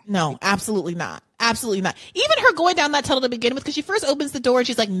 No, absolutely not. Absolutely not. Even her going down that tunnel to begin with, because she first opens the door and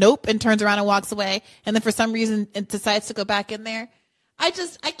she's like, nope, and turns around and walks away. And then for some reason it decides to go back in there. I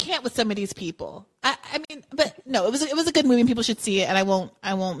can't with some of these people. I mean, but no, it was a good movie and people should see it. And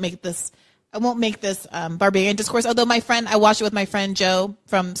I won't make this Barbarian Discourse. Although I watched it with my friend Joe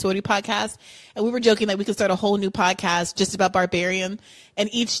from Austerity podcast, and we were joking that we could start a whole new podcast just about Barbarian, and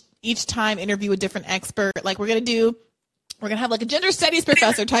each time interview a different expert. Like we're gonna have like a gender studies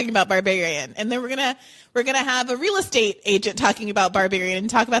professor talking about Barbarian, and then we're gonna have a real estate agent talking about Barbarian and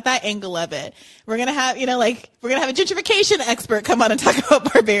talk about that angle of it. We're gonna have a gentrification expert come on and talk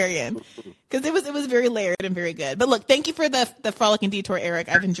about Barbarian, because it was very layered and very good. But look, thank you for the frolic and detour, Eric.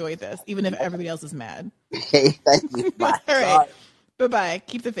 I've enjoyed this, even if everybody else is mad. Hey, thank you. Bye. All right, bye.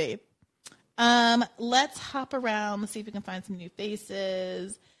 Keep the faith. Let's hop around. Let's see if we can find some new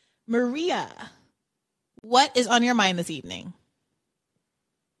faces. Maria, what is on your mind this evening?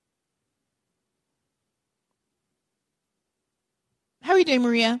 How are you doing,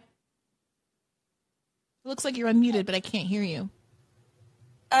 Maria? It looks like you're unmuted, but I can't hear you.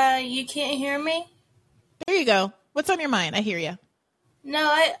 You can't hear me? There you go. What's on your mind? I hear you. No,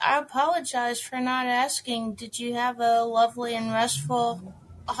 I apologize for not asking. Did you have a lovely and restful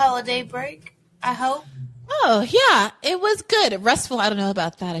holiday break? I hope. Oh, yeah, it was good. Restful, I don't know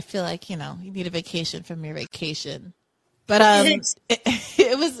about that. I feel like, you need a vacation from your vacation. But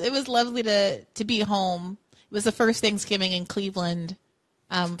it was lovely to be home. It was the first Thanksgiving in Cleveland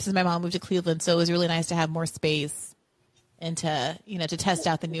since my mom moved to Cleveland, so it was really nice to have more space and to test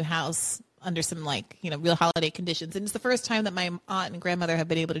out the new house under some real holiday conditions. And it's the first time that my aunt and grandmother have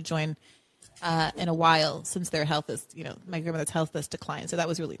been able to join in a while since their health is, my grandmother's health has declined. So that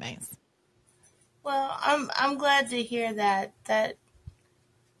was really nice. Well, I'm glad to hear that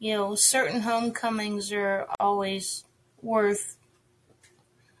certain homecomings are always worth,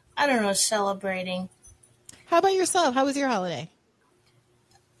 I don't know, celebrating. How about yourself? How was your holiday?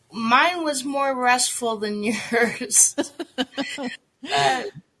 Mine was more restful than yours.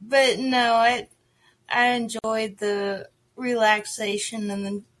 But no, I enjoyed the relaxation and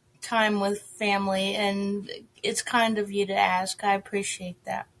the time with family, and it's kind of you to ask. I appreciate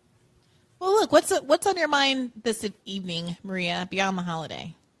that. Well, look, what's on your mind this evening, Maria, beyond the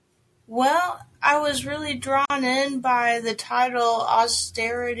holiday? Well, I was really drawn in by the title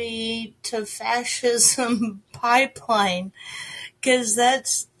Austerity to Fascism Pipeline, because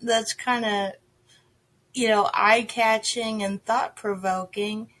that's kind of, eye-catching and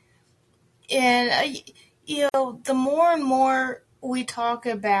thought-provoking. And, the more and more we talk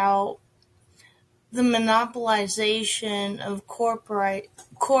about the monopolization of corporations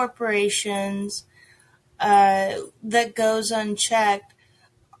that goes unchecked,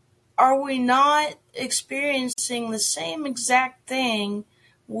 are we not experiencing the same exact thing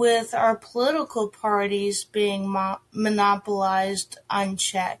with our political parties being monopolized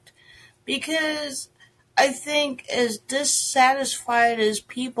unchecked? Because I think as dissatisfied as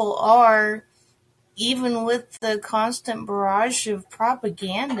people are, even with the constant barrage of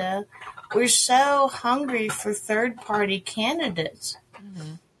propaganda, we're so hungry for third-party candidates.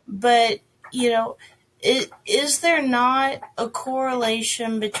 Mm-hmm. But, is there not a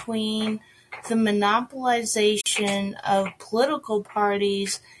correlation between the monopolization of political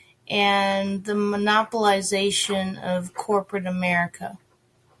parties and the monopolization of corporate America?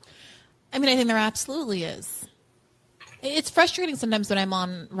 I mean, I think there absolutely is. It's frustrating sometimes when I'm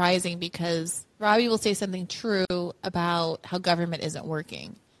on Rising because Robbie will say something true about how government isn't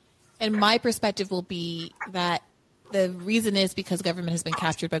working. And my perspective will be that the reason is because government has been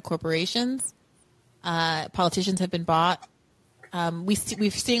captured by corporations. Politicians have been bought.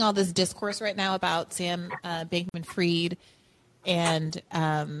 We're seeing all this discourse right now about Sam Bankman-Fried and,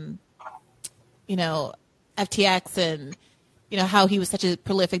 FTX and, how he was such a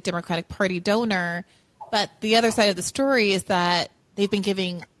prolific Democratic Party donor. But the other side of the story is that they've been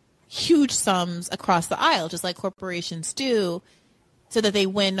giving huge sums across the aisle, just like corporations do, so that they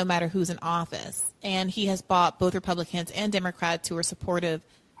win no matter who's in office. And he has bought both Republicans and Democrats who are supportive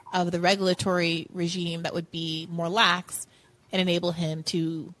of the regulatory regime that would be more lax and enable him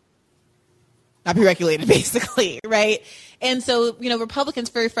to not be regulated, basically, right? And so, Republicans,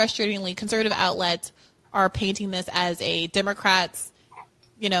 very frustratingly, conservative outlets are painting this as a Democrats,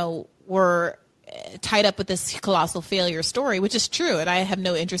 were tied up with this colossal failure story, which is true, and I have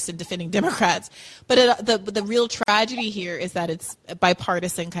no interest in defending Democrats. But the real tragedy here is that it's a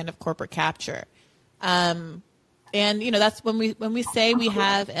bipartisan kind of corporate capture, and that's when we say we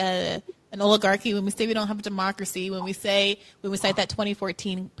have an oligarchy, when we say we don't have a democracy, when we cite that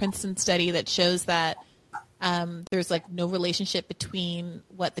 2014 Princeton study that shows that There's like no relationship between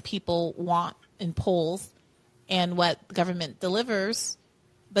what the people want in polls and what the government delivers.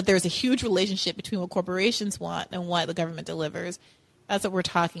 But there's a huge relationship between what corporations want and what the government delivers. That's what we're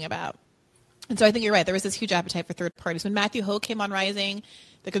talking about. And so I think you're right. There was this huge appetite for third parties. When Matthew Hoh came on Rising,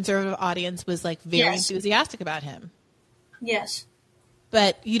 the conservative audience was like very enthusiastic about him. Yes.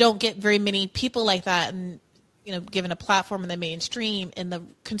 But you don't get very many people like that, and given a platform in the mainstream. And the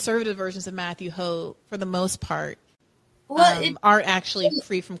conservative versions of Matthew Hoh, for the most part, aren't actually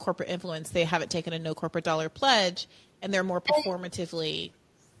free from corporate influence. They haven't taken a no corporate dollar pledge, and they're more performatively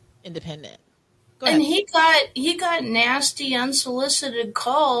independent. And he got nasty, unsolicited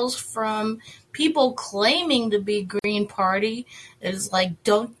calls from people claiming to be Green Party. It's like,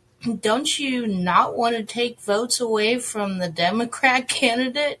 don't you not want to take votes away from the Democrat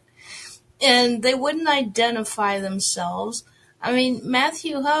candidate? And they wouldn't identify themselves. I mean,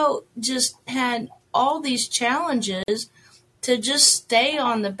 Matthew Hoh just had all these challenges to just stay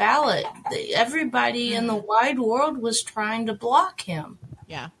on the ballot. Everybody in the wide world was trying to block him.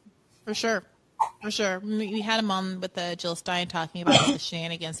 Yeah, for sure. For sure. We had him on with Jill Stein talking about the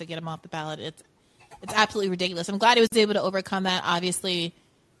shenanigans to get him off the ballot. It's absolutely ridiculous. I'm glad he was able to overcome that. Obviously,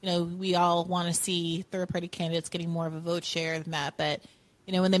 we all want to see third-party candidates getting more of a vote share than that. But,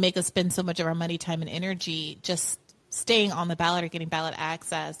 when they make us spend so much of our money, time, and energy just staying on the ballot or getting ballot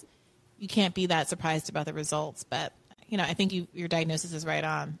access, you can't be that surprised about the results. But, I think your diagnosis is right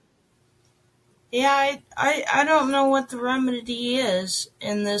on. Yeah, I don't know what the remedy is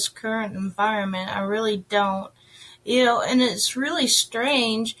in this current environment. I really don't. And it's really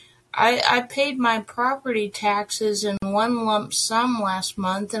strange. I paid my property taxes in one lump sum last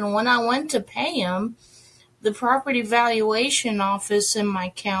month, and when I went to pay them, the property valuation office in my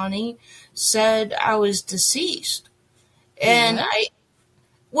county said I was deceased. And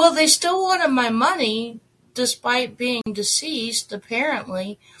they still wanted my money despite being deceased,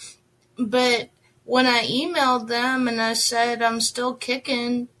 apparently. But when I emailed them and I said, I'm still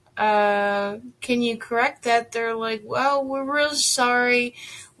kicking, can you correct that? They're like, well, we're real sorry.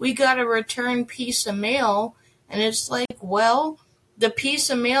 We got a return piece of mail. And it's like, well, the piece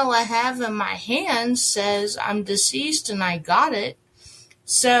of mail I have in my hand says I'm deceased and I got it.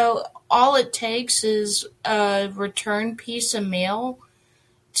 So all it takes is a return piece of mail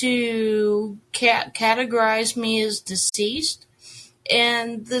to categorize me as deceased.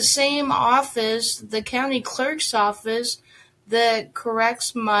 And the same office, the county clerk's office that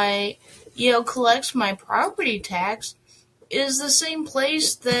collects my property tax is the same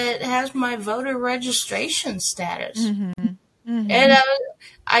place that has my voter registration status. Mm-hmm. Mm-hmm. And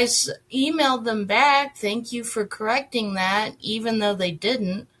I emailed them back, thank you for correcting that, even though they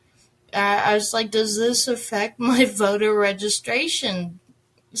didn't. I was like, does this affect my voter registration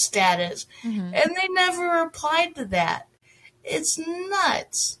status? Mm-hmm. And they never replied to that. It's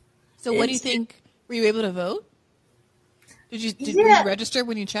nuts. So what do you think? Were you able to vote? Were you register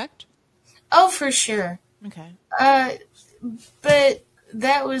when you checked? Oh, for sure. Okay. But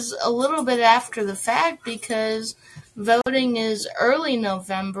that was a little bit after the fact because voting is early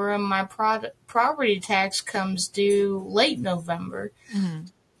November and my property tax comes due late November. Mm-hmm.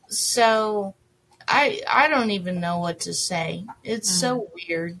 So I don't even know what to say. It's so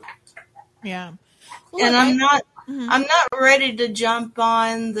weird. Yeah. Well, and I'm not ready to jump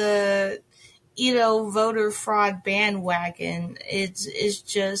on the, voter fraud bandwagon. It's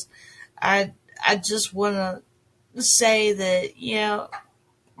just, I just want to say that,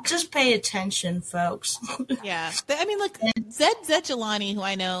 just pay attention, folks. Yeah. I mean, look, Zed Jelani, who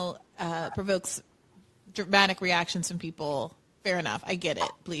I know provokes dramatic reactions from people. Fair enough. I get it.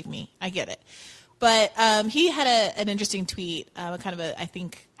 Believe me. I get it. But he had an interesting tweet, kind of I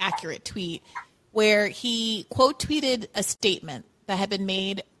think, accurate tweet, where he quote tweeted a statement that had been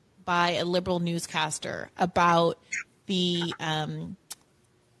made by a liberal newscaster about the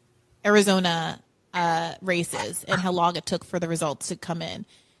Arizona races and how long it took for the results to come in.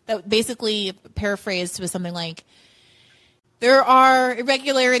 That basically paraphrased was something like, there are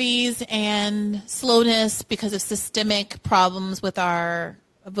irregularities and slowness because of systemic problems with our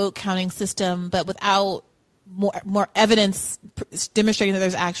vote counting system, but without more evidence demonstrating that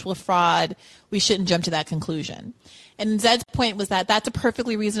there's actual fraud, we shouldn't jump to that conclusion. And Zed's point was that that's a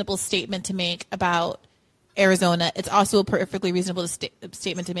perfectly reasonable statement to make about Arizona. It's also a perfectly reasonable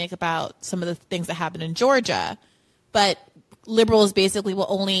statement to make about some of the things that happened in Georgia. But liberals basically will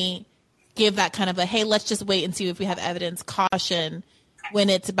only give that kind of a, hey, let's just wait and see if we have evidence caution when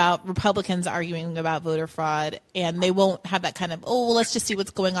it's about Republicans arguing about voter fraud, and they won't have that kind of, oh, well, let's just see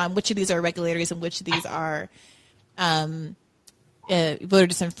what's going on. Which of these are irregularities and which of these are voter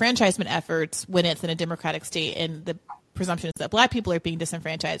disenfranchisement efforts when it's in a democratic state, and the presumption is that black people are being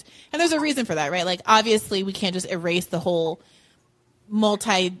disenfranchised. And there's a reason for that, right? Like, obviously, we can't just erase the whole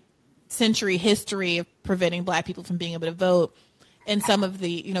multi-century history of preventing black people from being able to vote and some of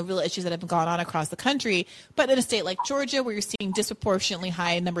the real issues that have gone on across the country. But in a state like Georgia, where you're seeing disproportionately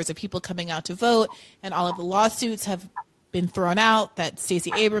high numbers of people coming out to vote, and all of the lawsuits have been thrown out that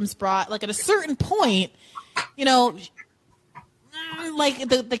Stacey Abrams brought, like, at a certain point, like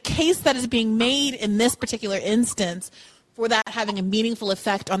the case that is being made in this particular instance for that having a meaningful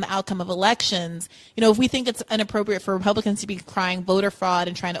effect on the outcome of elections, if we think it's inappropriate for Republicans to be crying voter fraud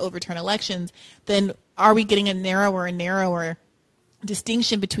and trying to overturn elections, then are we getting a narrower and narrower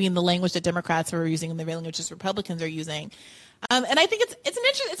distinction between the language that Democrats are using and the language that Republicans are using? And I think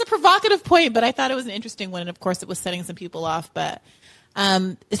it's a provocative point, but I thought it was an interesting one, and of course it was setting some people off. But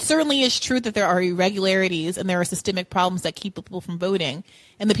it certainly is true that there are irregularities and there are systemic problems that keep people from voting,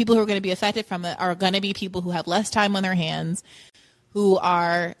 and the people who are going to be affected from it are going to be people who have less time on their hands, who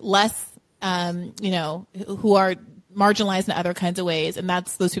are less, who are marginalized in other kinds of ways, and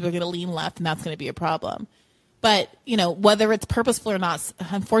those people are going to lean left, and that's going to be a problem. But, whether it's purposeful or not,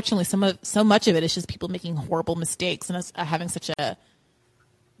 unfortunately, so much of it is just people making horrible mistakes and us having such a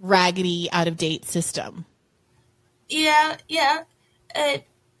raggedy, out-of-date system. Yeah. I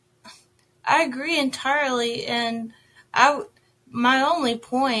agree entirely. And my only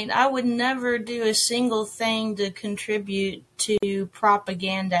point, I would never do a single thing to contribute to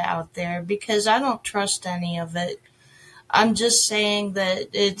propaganda out there because I don't trust any of it. I'm just saying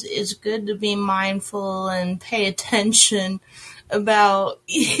that it's good to be mindful and pay attention about,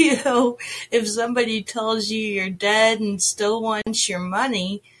 if somebody tells you you're dead and still wants your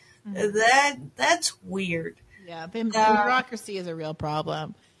money, that's weird. Yeah, the bureaucracy is a real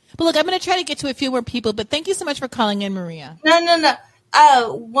problem. But look, I'm going to try to get to a few more people, but thank you so much for calling in, Maria. No.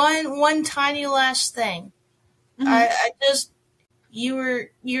 One tiny last thing. Mm-hmm.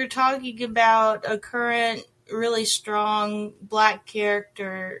 You're talking about a current really strong black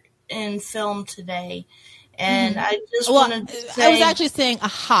character in film today, and I just wanted to say, I was actually saying a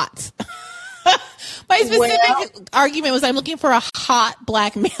hot. My specific argument was I'm looking for a hot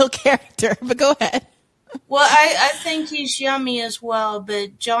black male character, but go ahead. Well, I think he's yummy as well,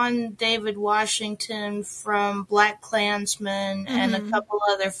 but John David Washington from Black Klansman and a couple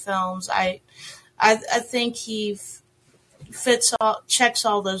other films, I think he checks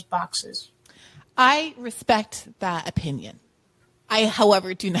all those boxes. I respect that opinion. I,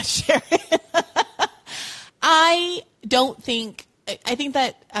 however, do not share it. I think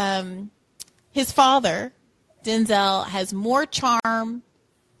that his father, Denzel, has more charm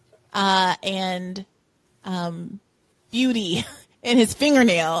and beauty in his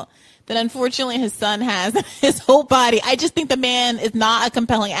fingernail than unfortunately his son has in his whole body. I just think the man is not a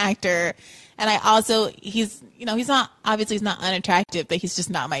compelling actor. And I also, he's not unattractive, but he's just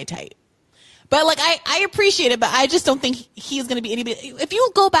not my type. But like, I appreciate it, but I just don't think he's going to be anybody. If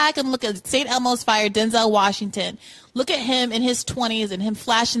you go back and look at St. Elmo's Fire, Denzel Washington, look at him in his 20s and him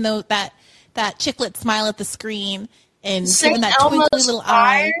flashing that chiclet smile at the screen and giving that twinkly little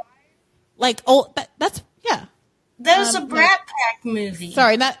eye. Like, that's, yeah. That was a Brat Pack movie.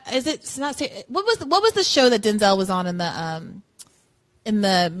 Sorry, what was the show that Denzel was on in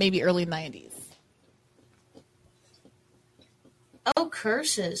the maybe early 90s? Oh,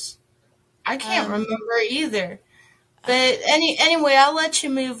 curses. I can't remember either. But anyway, I'll let you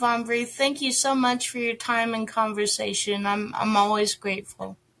move on, Bree. Thank you so much for your time and conversation. I'm always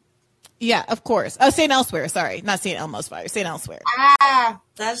grateful. Yeah, of course. Oh, St. Elsewhere. Sorry, not St. Elmo's Fire. St. Elsewhere.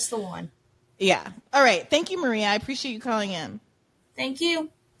 That's the one. Yeah. All right. Thank you, Maria. I appreciate you calling in. Thank you.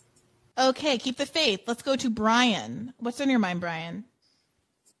 Okay, keep the faith. Let's go to Brian. What's on your mind, Brian?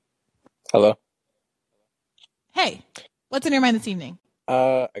 Hello. Hey, what's on your mind this evening?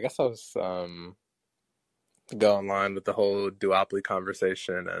 I guess I was go online with the whole duopoly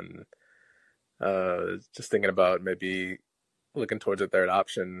conversation and just thinking about maybe looking towards a third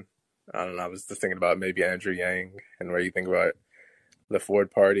option. I don't know. I was just thinking about maybe Andrew Yang and where you think about the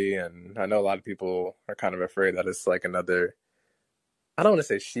Ford Party. And I know a lot of people are kind of afraid that it's like another, I don't want to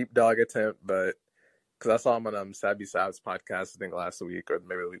say sheepdog attempt, but because I saw him on Sabby Sab's podcast, I think last week or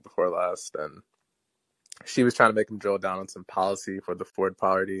maybe the week before last, and she was trying to make him drill down on some policy for the Ford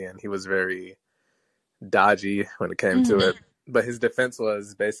Party, and he was very dodgy when it came to it. But his defense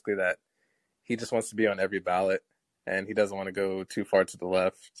was basically that he just wants to be on every ballot, and he doesn't want to go too far to the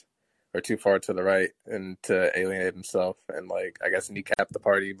left or too far to the right and to alienate himself and, like, I guess kneecap the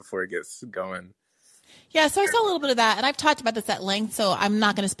party before it gets going. Yeah, so I saw a little bit of that, and I've talked about this at length, so I'm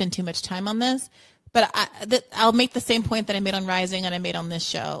not going to spend too much time on this. But I'll make the same point that I made on Rising and I made on this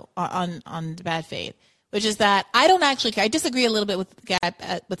show on Bad Faith, which is that I don't actually care. I disagree a little bit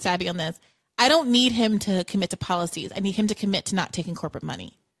with Sabby on this. I don't need him to commit to policies. I need him to commit to not taking corporate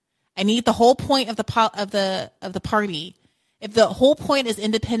money. I need the whole point of the party. If the whole point is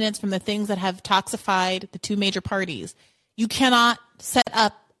independence from the things that have toxified the two major parties, you cannot set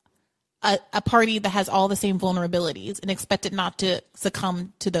up a party that has all the same vulnerabilities and expect it not to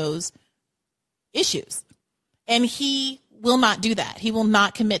succumb to those issues. And he will not do that. He will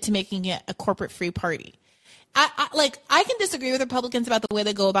not commit to making it a corporate free party. I can disagree with Republicans about the way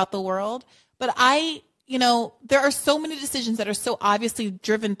they go about the world, but there are so many decisions that are so obviously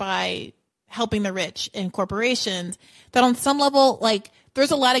driven by helping the rich and corporations that on some level, like,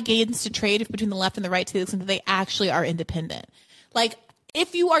 there's a lot of gains to trade between the left and the right to the extent that they actually are independent. Like,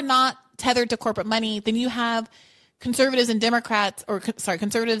 if you are not tethered to corporate money, then you have conservatives and Democrats,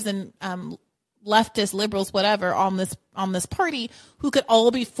 conservatives and leftist liberals, whatever, on this party who could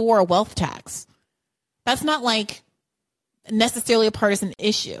all be for a wealth tax. That's not like necessarily a partisan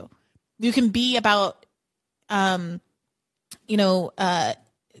issue. You can be about,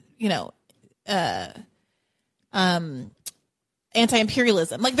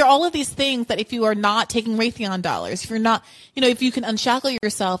 anti-imperialism. Like, there are all of these things that if you are not taking Raytheon dollars, if you're not, if you can unshackle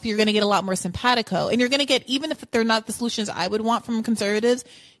yourself, you're going to get a lot more simpatico. And you're going to get, even if they're not the solutions I would want from conservatives,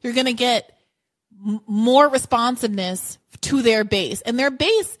 you're going to get more responsiveness to their base. And their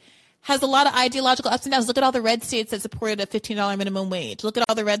base has a lot of ideological ups and downs. Look at all the red states that supported a $15 minimum wage. Look at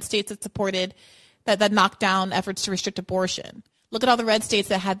all the red states that supported that knocked down efforts to restrict abortion. Look at all the red states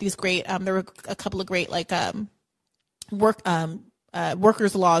that had these great, there were a couple of great,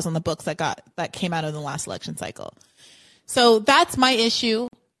 workers' laws on the books that came out of the last election cycle. So that's my issue.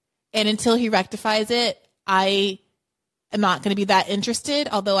 And until he rectifies it, I am not going to be that interested,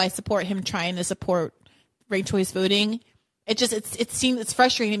 although I support him trying to support ranked choice voting. It's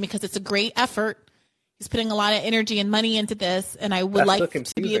frustrating because it's a great effort. He's putting a lot of energy and money into this, and I would like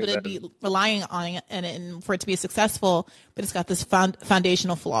to be able to be relying on it and for it to be successful, but it's got this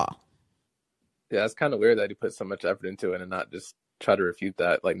foundational flaw. Yeah, it's kind of weird that he put so much effort into it and not just try to refute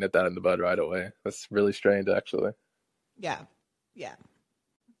that, like nip that in the bud right away. That's really strange, actually. Yeah,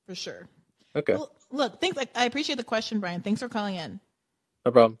 for sure. Okay. Well, look, I appreciate the question, Brian. Thanks for calling in.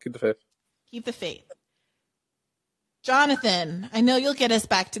 No problem. Keep the faith. Keep the faith. Jonathan, I know you'll get us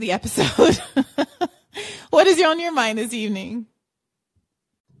back to the episode. What is on your mind this evening?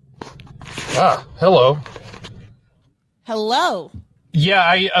 Hello. Hello. Yeah,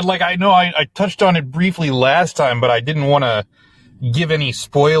 I know I touched on it briefly last time, but I didn't want to give any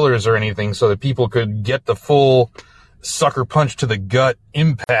spoilers or anything so that people could get the full sucker punch to the gut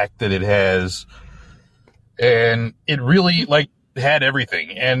impact that it has. And it really, had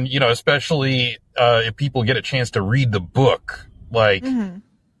everything. And, especially if people get a chance to read the book,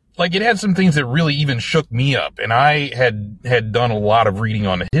 it had some things that really even shook me up. And I had done a lot of reading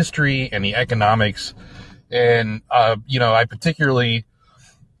on the history and the economics. And, I particularly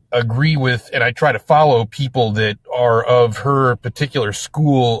agree with, and I try to follow people that are of her particular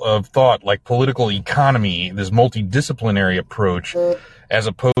school of thought, like political economy, this multidisciplinary approach, as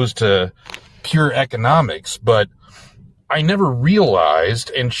opposed to pure economics. But I never realized,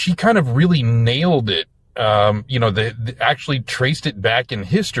 and she kind of really nailed it, actually traced it back in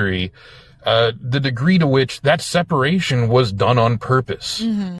history, the degree to which that separation was done on purpose.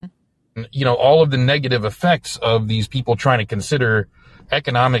 Mm-hmm. All of the negative effects of these people trying to consider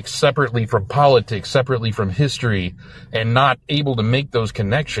economics separately from politics, separately from history, and not able to make those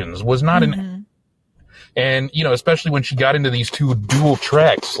connections was not and, especially when she got into these two dual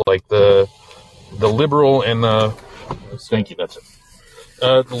tracks, like the liberal and thank you, that's it.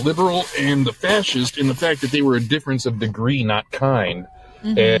 The liberal and the fascist, in the fact that they were a difference of degree, not kind.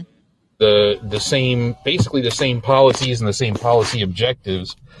 Mm-hmm. And basically the same policies and the same policy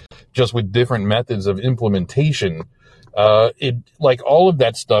objectives, just with different methods of implementation. All of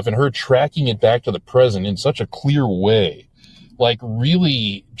that stuff and her tracking it back to the present in such a clear way,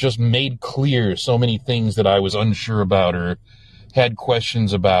 really just made clear so many things that I was unsure about or had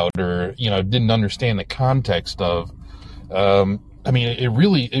questions about or, didn't understand the context of. It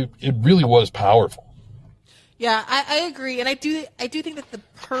really was powerful. Yeah, I agree. And I do think that the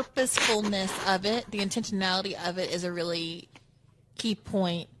purposefulness of it, the intentionality of it is a really key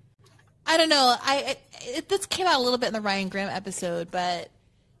point. I don't know. This came out a little bit in the Ryan Grimm episode, but,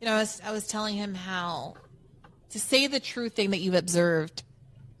 I was telling him how to say the true thing that you've observed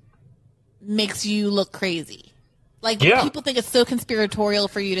makes you look crazy. People think it's so conspiratorial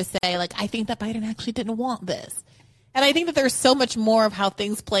for you to say, I think that Biden actually didn't want this. And I think that there's so much more of how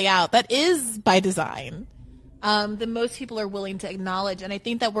things play out that is by design, the most people are willing to acknowledge. And I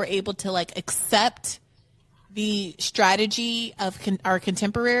think that we're able to like accept the strategy of our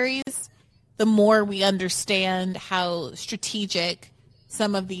contemporaries, the more we understand how strategic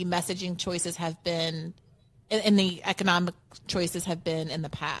some of the messaging choices have been and the economic choices have been in the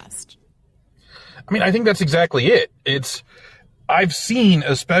past. I mean, I think that's exactly it. I've seen,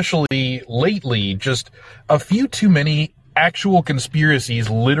 especially lately, just a few too many actual conspiracies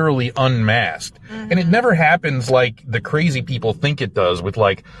literally unmasked. And it never happens like the crazy people think it does, with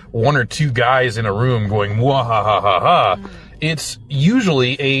like one or two guys in a room going, wah ha ha ha ha. It's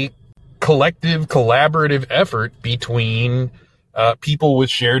usually a collective, collaborative effort between people with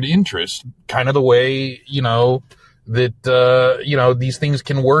shared interests, kind of the way, that, these things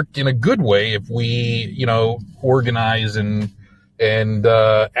can work in a good way if we, organize and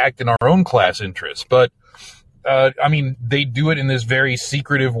act in our own class interests. But I mean, they do it in this very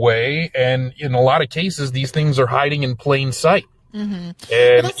secretive way, and in a lot of cases, these things are hiding in plain sight. And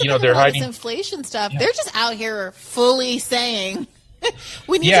they're hiding. This inflation stuff. Yeah. They're just out here fully saying,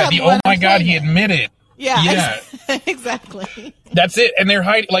 "We need to have oh my God, he admitted." Yeah. Exactly. That's it. And they're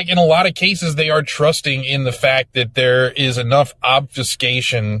hiding. Like in a lot of cases, they are trusting in the fact that there is enough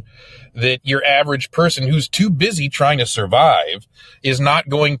obfuscation that your average person who's too busy trying to survive is not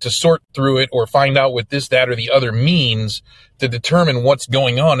going to sort through it or find out what this, that, or the other means to determine what's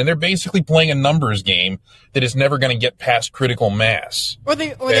going on. And they're basically playing a numbers game that is never going to get past critical mass. Or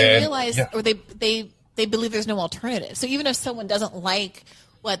they realize, or they believe there's no alternative. So even if someone doesn't like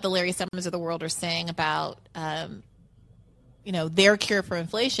what the Larry Summers of the world are saying about, their cure for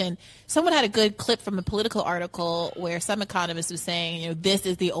inflation. Someone had a good clip from a Political article where some economist was saying, this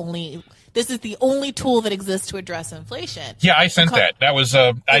is the only tool that exists to address inflation. Yeah, I sent that. That was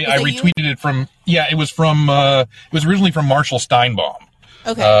I retweeted it from. Yeah, it was originally from Marshall Steinbaum.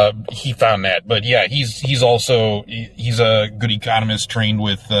 Okay. He found that, but yeah, he's also a good economist, trained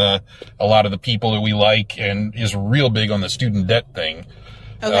with a lot of the people that we like, and is real big on the student debt thing.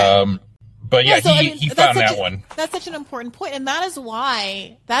 Okay. But yeah, he found that one. That's such an important point, and that is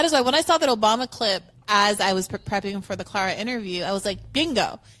why when I saw that Obama clip as I was prepping for the Clara interview, I was like,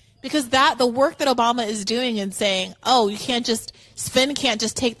 bingo, because the work that Obama is doing and saying, oh, Sven can't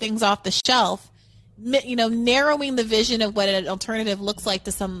just take things off the shelf, narrowing the vision of what an alternative looks like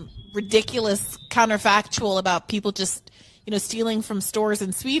to some ridiculous counterfactual about people just stealing from stores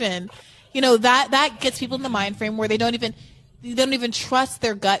in Sweden, that gets people in the mind frame where they don't even trust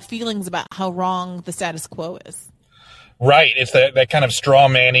their gut feelings about how wrong the status quo is. Right. It's that kind of straw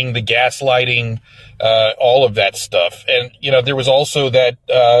manning, the gaslighting, all of that stuff. And, there was also that,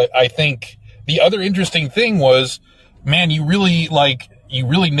 I think the other interesting thing was, man, you really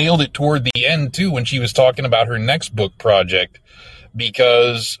nailed it toward the end too, when she was talking about her next book project,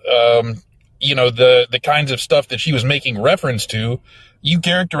 because, the kinds of stuff that she was making reference to, you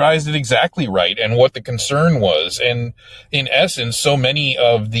characterized it exactly right, and what the concern was. And in essence, so many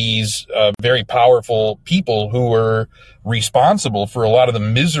of these very powerful people who were responsible for a lot of the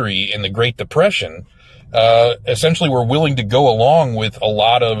misery in the Great Depression essentially were willing to go along with a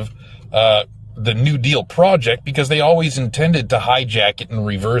lot of the New Deal project because they always intended to hijack it and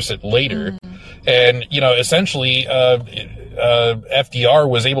reverse it later. And, essentially, FDR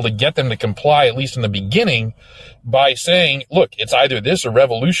was able to get them to comply, at least in the beginning, by saying, look, it's either this or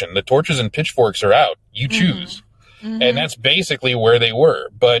revolution. The torches and pitchforks are out. You choose. And that's basically where they were.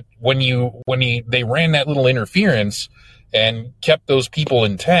 But when they ran that little interference and kept those people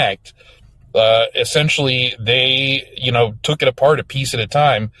intact, essentially they, took it apart a piece at a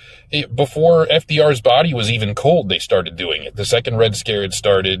time. Before FDR's body was even cold, they started doing it. The second Red Scare had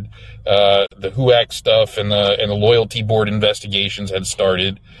started, the HUAC stuff and the loyalty board investigations had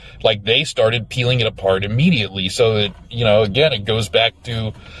started. Like, they started peeling it apart immediately. So that, again, it goes back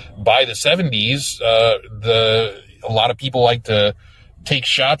to, by the 70s, a lot of people like to take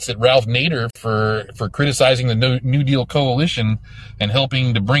shots at Ralph Nader for criticizing the New Deal coalition and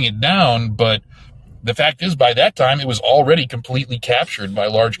helping to bring it down. But the fact is, by that time, it was already completely captured by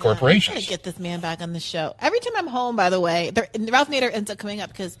large corporations. I'm trying to get this man back on the show. Every time I'm home, by the way, Ralph Nader ends up coming up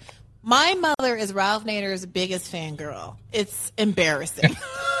because my mother is Ralph Nader's biggest fangirl. It's embarrassing.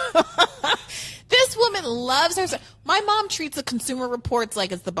 This woman loves her. My mom treats the Consumer Reports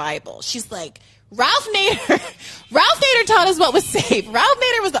like it's the Bible. She's like, Ralph Nader taught us what was safe. Ralph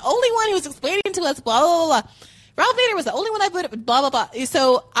Nader was the only one who was explaining to us, blah, blah, blah, blah. Ralph Nader was the only one I put, blah, blah, blah.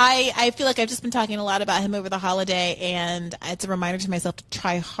 So I feel like I've just been talking a lot about him over the holiday, and it's a reminder to myself to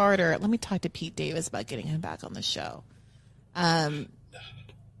try harder. Let me talk to Pete Davis about getting him back on the show.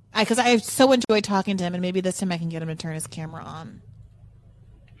 Because I so enjoyed talking to him, and maybe this time I can get him to turn his camera on.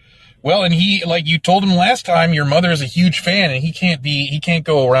 Well, and he, like you told him last time, your mother is a huge fan, and he can't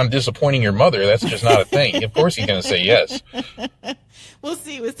go around disappointing your mother. That's just not a thing. Of course he's going to say yes. We'll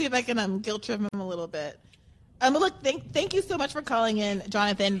see if I can guilt trip him a little bit. Look, thank you so much for calling in,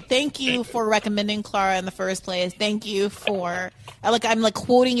 Jonathan. Thank you for recommending Clara in the first place. Thank you for I'm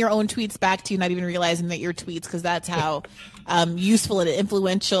quoting your own tweets back to you, not even realizing that your tweets, because that's how useful and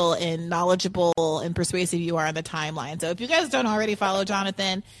influential and knowledgeable and persuasive you are on the timeline. So if you guys don't already follow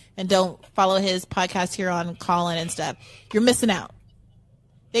Jonathan and don't follow his podcast here on Callin and stuff, you're missing out.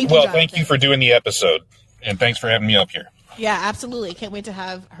 Thank you, Jonathan. Thank you for doing the episode, and thanks for having me up here. Yeah, absolutely. Can't wait to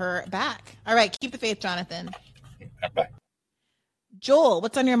have her back. All right, keep the faith, Jonathan. Bye. Joel,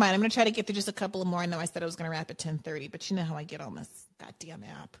 what's on your mind? I'm going to try to get through just a couple of more. I know I said I was going to wrap at 10:30, but you know how I get on this goddamn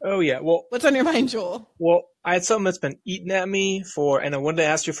app. Oh, yeah. Well, what's on your mind, Joel? Well, I had something that's been eating at me and I wanted to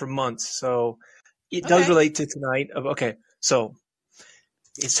ask you for months. So it does relate to tonight. Okay. So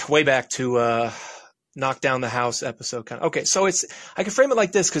it's way back to Knock Down the House episode. Okay. So I can frame it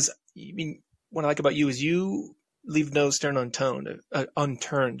like this, because what I like about you is you leave no stone unturned.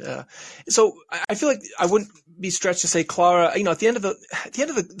 So I feel like I wouldn't be stretched to say, Clara, at the end of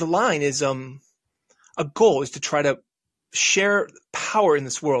the line is a goal is to try to share power in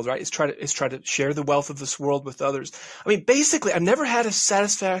this world, right? Is try to share the wealth of this world with others. I mean, basically, I've never had a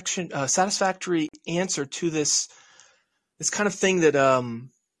satisfactory answer to this kind of thing that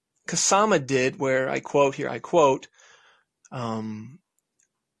Kasama did, where I quote,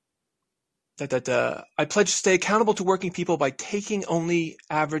 that I pledge to stay accountable to working people by taking only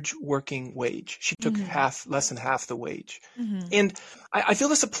average working wage. She took less than half the wage. Mm-hmm. And I feel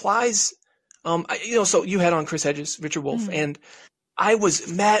this applies, so you had on Chris Hedges, Richard Wolff, and I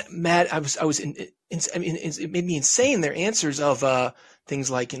was mad. It made me insane, their answers of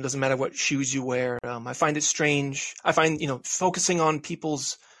things like, it doesn't matter what shoes you wear. I find it strange. I find, focusing on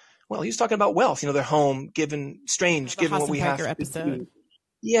people's, he was talking about wealth, their home, given what we have to do.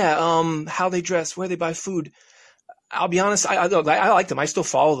 Yeah, how they dress, where they buy food. I'll be honest, I like them. I still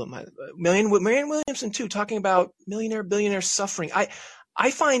follow them. Marianne Williamson too, talking about billionaire suffering. I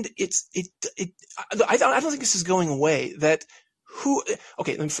find I don't think this is going away. Let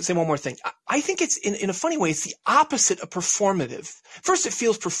me say one more thing. I think it's in a funny way, it's the opposite of performative. First, it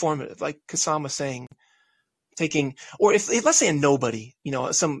feels performative, like Kasama saying, or if let's say a nobody,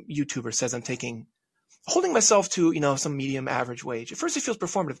 some YouTuber says I'm holding myself to, some medium average wage. At first it feels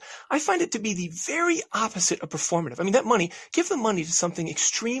performative. I find it to be the very opposite of performative. I mean, give the money to something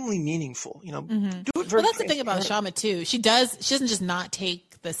extremely meaningful, do it very that's the thing about Shama too. She doesn't just not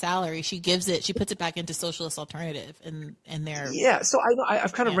take the salary. She puts it back into socialist alternative in their. Yeah. So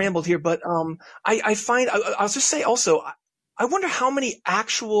I've kind of rambled here, but, I find, I'll just say also, I wonder how many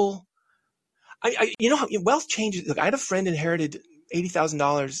actual, wealth changes. Look, I had a friend inherited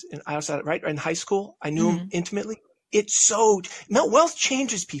 $80,000 right in high school. I knew him intimately. Wealth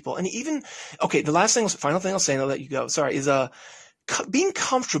changes people. And even, final thing I'll say, and I'll let you go. Sorry, is, being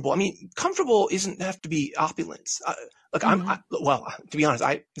comfortable. I mean, comfortable doesn't have to be opulence. To be honest,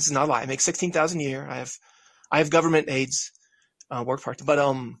 this is not a lie. I make $16,000 a year. I have government aids, work part, but,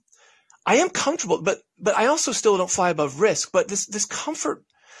 I am comfortable, but I also still don't fly above risk. But this comfort,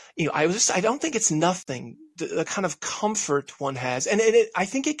 I don't think it's nothing, the kind of comfort one has. And I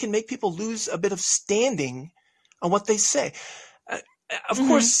think it can make people lose a bit of standing on what they say. Of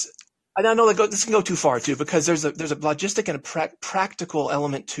course, I don't know that this can go too far too, because there's a logistic and a practical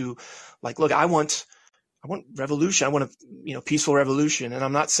element to, like, look, I want revolution. I want a peaceful revolution. And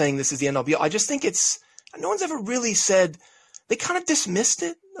I'm not saying this is the end all be all. I just think no one's ever really said, they kind of dismissed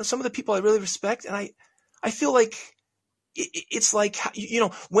it. Some of the people I really respect. And I feel like, it's like,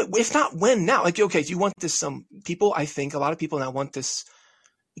 if not when, now, like, okay, you want this, people, I think a lot of people now want this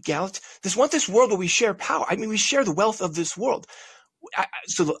equality, want this world where we share power. I mean, we share the wealth of this world.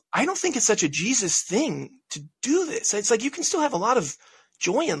 So I don't think it's such a Jesus thing to do this. It's like, you can still have a lot of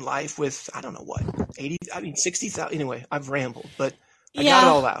joy in life with, I don't know what, 60,000. Anyway, I've rambled, but I got it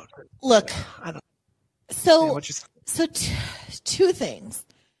all out. Look, I don't so two things.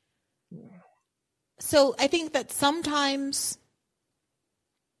 So I think that sometimes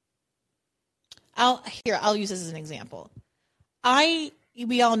I'll use this as an example.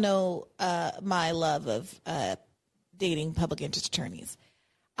 We all know my love of dating public interest attorneys.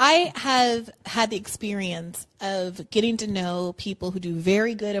 I have had the experience of getting to know people who do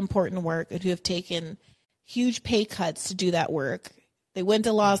very good, important work and who have taken huge pay cuts to do that work. They went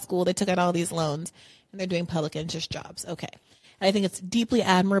to law school, they took out all these loans, and they're doing public interest jobs. Okay. And I think it's deeply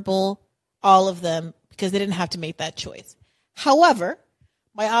admirable, all of them, because they didn't have to make that choice. However,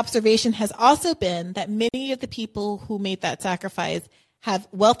 my observation has also been that many of the people who made that sacrifice have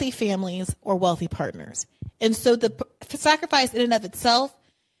wealthy families or wealthy partners. And so the sacrifice in and of itself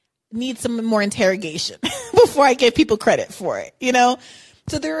needs some more interrogation before I give people credit for it, you know?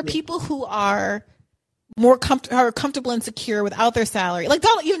 So there are people who are more comfortable and secure without their salary. Like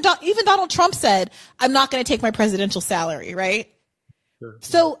even Donald Trump said, I'm not going to take my presidential salary, right? Sure.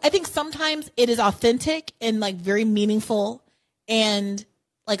 So I think sometimes it is authentic and like very meaningful and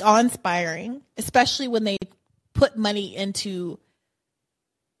like awe-inspiring, especially when they put money into,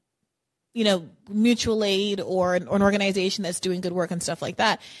 you know, mutual aid or an organization that's doing good work and stuff like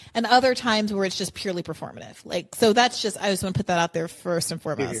that. And other times where it's just purely performative. Like, so that's just, I just want to put that out there first and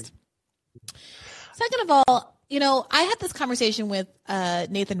foremost. Mm-hmm. Second of all, you know, I had this conversation with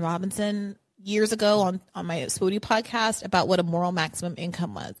Nathan Robinson years ago on my Spoody podcast about what a moral maximum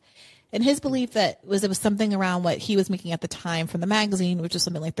income was. And his belief it was something around what he was making at the time from the magazine, which was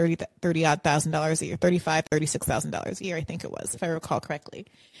something like $30,000 a year, $36,000 a year, I think it was, if I recall correctly.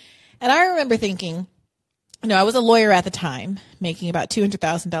 And I remember thinking, you know, I was a lawyer at the time, making about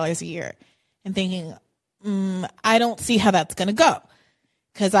 $200,000 a year, and thinking, I don't see how that's going to go,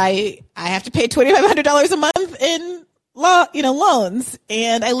 because I have to pay $2,500 a month in loans,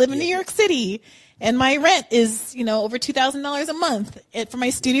 and I live in New York City, and my rent is, you know, over $2,000 a month for my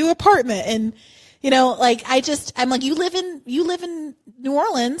studio apartment, and you know, like I'm like, you live in New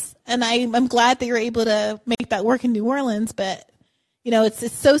Orleans, and I'm glad that you're able to make that work in New Orleans, but you know,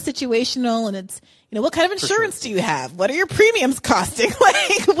 it's so situational, and it's, you know, what kind of insurance do you have? What are your premiums costing?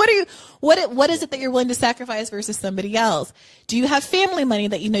 Like, what is it that you're willing to sacrifice versus somebody else? Do you have family money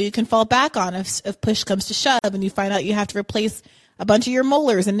that you know you can fall back on if push comes to shove and you find out you have to replace a bunch of your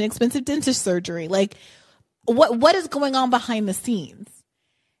molars and an expensive dentist surgery? Like, what is going on behind the scenes?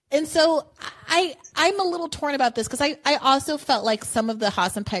 And so I'm a little torn about this, because I also felt like some of the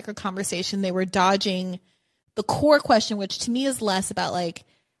Haas and Piker conversation, they were dodging the core question, which to me is less about like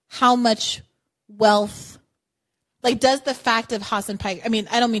how much wealth, like does the fact of Haas and Piker, I mean,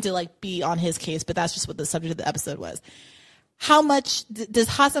 I don't mean to like be on his case, but that's just what the subject of the episode was. How much does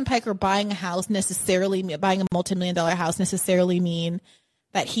Haas and Piker buying a multi-million-dollar house necessarily mean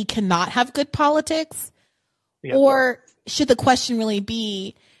that he cannot have good politics? Yeah. Or should the question really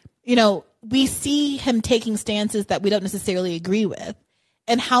be, you know, we see him taking stances that we don't necessarily agree with,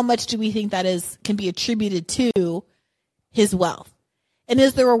 and how much do we think that can be attributed to his wealth? And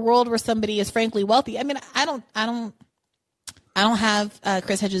is there a world where somebody is frankly wealthy? I mean, I don't have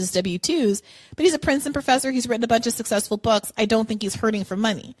Chris Hedges' W-2s, but he's a Princeton professor. He's written a bunch of successful books. I don't think he's hurting for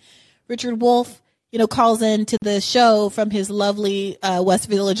money. Richard Wolff, you know, calls into the show from his lovely West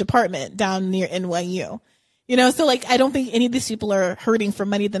Village apartment down near NYU. You know, so like, I don't think any of these people are hurting for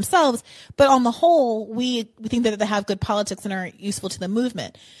money themselves, but on the whole, we think that they have good politics and are useful to the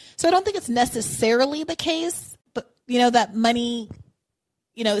movement. So I don't think it's necessarily the case, but you know, that money,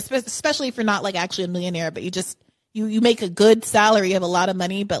 you know, especially if you're not like actually a millionaire, but you make a good salary, you have a lot of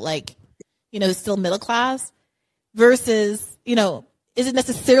money, but like, you know, still middle class, versus, you know, is it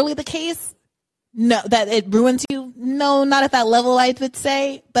necessarily the case? No, that it ruins you? No, not at that level, I would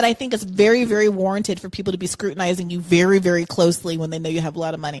say. But I think it's very, very warranted for people to be scrutinizing you very, very closely when they know you have a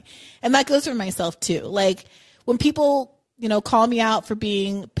lot of money. And that goes for myself too. Like when people, you know, call me out for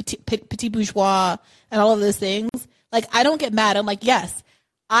being petit bourgeois and all of those things, like I don't get mad. I'm like, yes,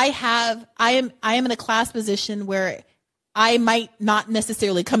 I am in a class position where I might not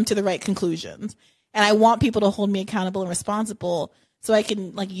necessarily come to the right conclusions. And I want people to hold me accountable and responsible so I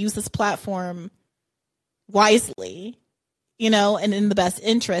can like use this platform wisely, you know, and in the best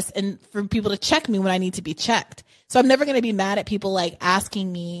interest, and for people to check me when I need to be checked. So I'm never going to be mad at people like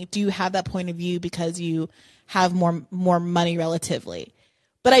asking me, do you have that point of view because you have more money relatively?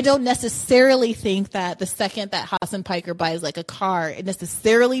 But I don't necessarily think that the second that Haas and Piker buys like a car, it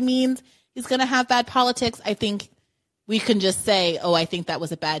necessarily means he's going to have bad politics. I think we can just say, oh, I think that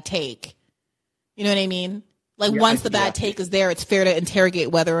was a bad take. You know what I mean? Like once the bad take is there, it's fair to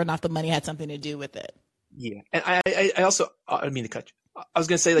interrogate whether or not the money had something to do with it. Yeah. And I also, I didn't mean to cut you. I was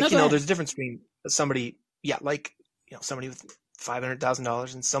going to say, like, there's a difference between somebody, like, you know, somebody with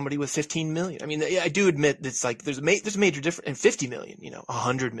 $500,000 and somebody with 15 million. I mean, I do admit it's like, there's a major difference in 50 million, you know,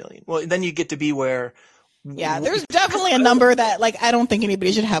 100 million. Well, then you get to be where. Yeah, there's definitely a number that, like, I don't think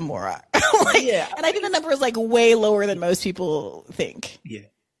anybody should have more. Like, yeah. And I think the number is, like, way lower than most people think. Yeah.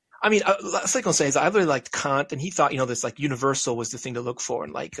 I mean, last thing I'll say is I really liked Kant, and he thought, you know, this like universal was the thing to look for,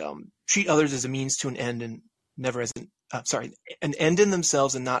 and like treat others as a means to an end and never as an end in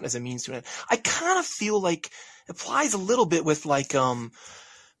themselves and not as a means to an end. I kind of feel like it applies a little bit with like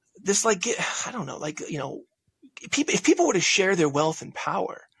this, like, I don't know, like, you know, if people were to share their wealth and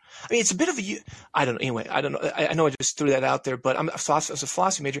power, I mean, it's a bit of I don't know. Anyway, I don't know. I know I just threw that out there, but as a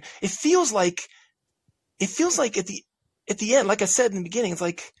philosophy major, it feels like at the end, like I said in the beginning, it's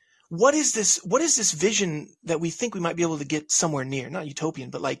like, what is this vision that we think we might be able to get somewhere near? Not utopian,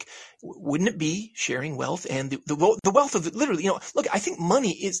 but like, wouldn't it be sharing wealth and the wealth of literally, look, I think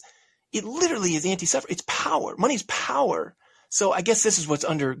money it literally is anti-suffrage. It's power. Money's power. So I guess this is what's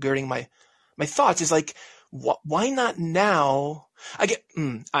undergirding my thoughts is like, why not now?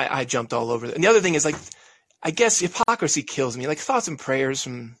 I jumped all over it. And the other thing is like, I guess hypocrisy kills me. Like thoughts and prayers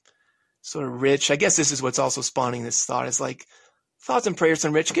from sort of Rich. I guess this is what's also spawning this thought is like, thoughts and prayers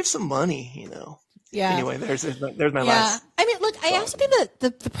from Rich. Give some money, Yeah. Anyway, there's my last. I mean, look, I also think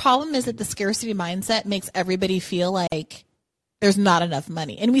that the problem is that the scarcity mindset makes everybody feel like there's not enough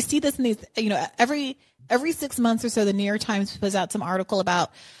money. And we see this in these, every 6 months or so, the New York Times puts out some article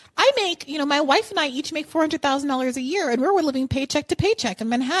about, I make, my wife and I each make $400,000 a year and we're living paycheck to paycheck in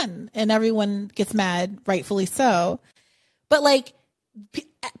Manhattan, and everyone gets mad, rightfully so. But like,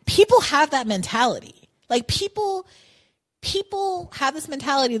 people have that mentality. Like people have this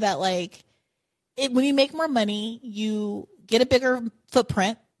mentality that like, when you make more money, you get a bigger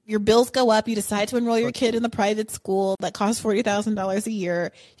footprint, your bills go up, you decide to enroll your kid in the private school that costs $40,000 a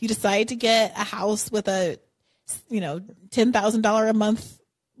year, you decide to get a house with a $10,000 a month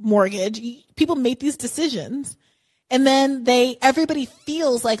mortgage. People make these decisions, and then everybody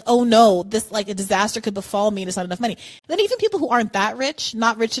feels like, oh no, this like a disaster could befall me, and it's not enough money. And then even people who aren't that rich,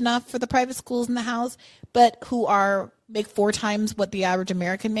 not rich enough for the private schools in the house, but who make 4 times what the average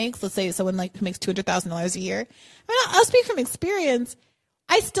American makes. Let's say someone like who makes $200,000 a year. I mean, I'll speak from experience.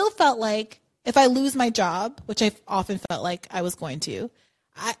 I still felt like if I lose my job, which I often felt like I was going to,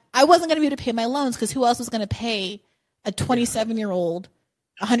 I wasn't going to be able to pay my loans, because who else was going to pay a 27-year-old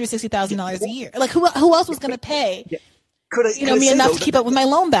 $160,000 a year? Like who else was going to pay me enough to keep up with my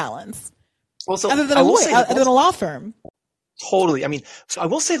loan balance? Also, other than a law firm. Totally. I mean, so I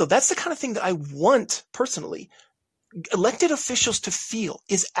will say though, that's the kind of thing that I want personally elected officials to feel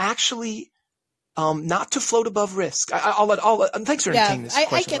is actually not to float above risk. Thanks for entertaining this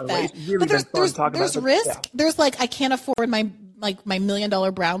question. I get that. Really but there's risk. Yeah. There's like, I can't afford my $1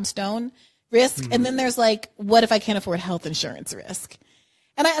 million brownstone risk. Mm-hmm. And then there's like, what if I can't afford health insurance risk?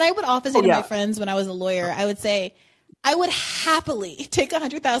 And I would often say to my friends when I was a lawyer, I would say, I would happily take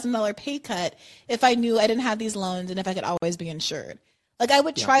 $100,000 pay cut if I knew I didn't have these loans and if I could always be insured. Like I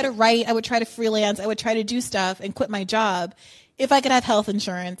would try to write, I would try to freelance, I would try to do stuff and quit my job if I could have health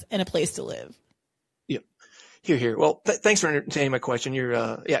insurance and a place to live. Yep. Here. Well, thanks for entertaining my question.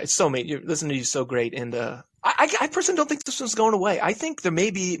 It's so mate. Listening to you is so great. And I personally don't think this one's going away. I think there may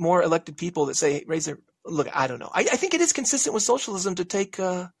be more elected people that say, look, I don't know. I think it is consistent with socialism to take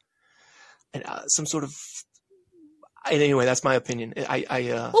some sort of. Anyway, that's my opinion. What do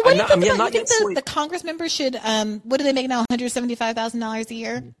you think about? You think the Congress members should? What do they make now? $175,000 a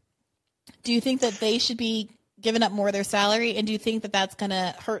year. Do you think that they should be giving up more of their salary? And do you think that that's going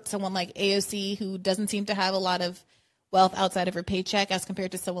to hurt someone like AOC, who doesn't seem to have a lot of wealth outside of her paycheck, as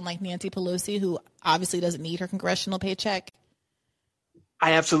compared to someone like Nancy Pelosi, who obviously doesn't need her congressional paycheck?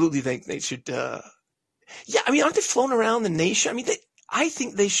 I absolutely think they should. I mean, aren't they flown around the nation? I mean, I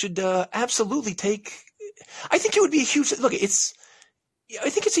think they should absolutely take. I think it would be a huge look. I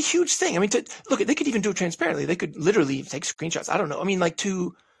think it's a huge thing. I mean, they could even do it transparently. They could literally take screenshots. I don't know. I mean,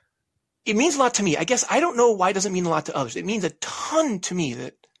 it means a lot to me. I guess I don't know why it doesn't mean a lot to others. It means a ton to me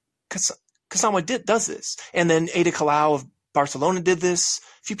that Kasama does this, and then Ada Colau of Barcelona did this.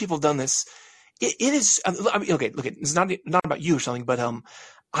 A few people have done this. It is. I mean, okay, look, it's not about you or something, but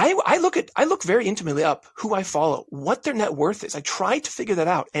I look very intimately up who I follow, what their net worth is. I try to figure that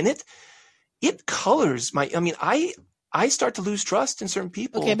out, and it colors my. I mean, I start to lose trust in certain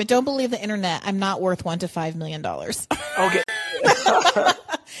people. Okay, but don't believe the internet. I'm not worth $1 to $5 million. Okay.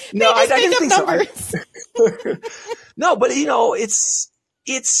 No, I didn't think so. No, but it's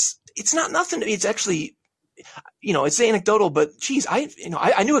not nothing to me. It's actually, it's anecdotal, but geez, I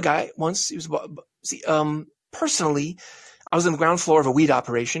knew a guy once. He was personally, I was on the ground floor of a weed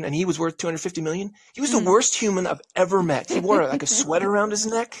operation, and he was worth $250 million. He was the worst human I've ever met. He wore like a sweater around his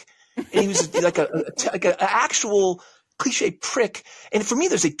neck, and he was like an actual cliche prick. And for me,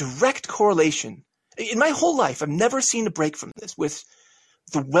 there's a direct correlation. In my whole life, I've never seen a break from this with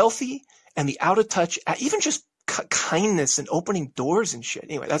the wealthy and the out of touch, even just kindness and opening doors and shit.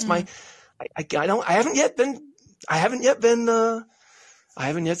 Anyway, that's my. I haven't yet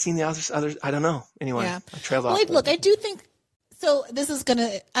seen the others. I don't know. Anyway, yeah. I trailed off. Look, I do think so. This is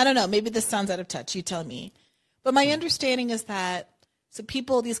I don't know. Maybe this sounds out of touch. You tell me. But my understanding is that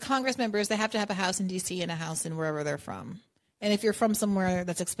these Congress members, they have to have a house in D.C. and a house in wherever they're from. And if you're from somewhere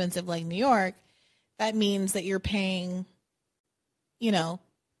that's expensive like New York, that means that you're paying,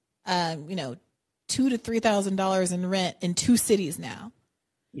 $2,000 to $3,000 in rent in 2 cities now.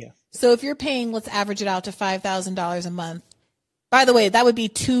 Yeah. So if you're paying, let's average it out to $5,000 a month. By the way, that would be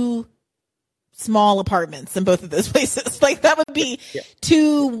 2 small apartments in both of those places. Like that would be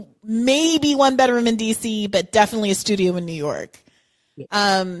 2, maybe 1 bedroom in DC, but definitely a studio in New York.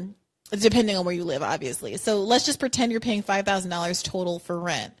 Depending on where you live, obviously. So let's just pretend you're paying $5,000 total for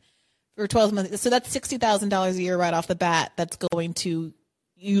rent for 12 months. So that's $60,000 a year right off the bat. That's going to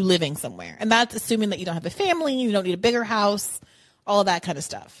you living somewhere. And that's assuming that you don't have a family, you don't need a bigger house, all of that kind of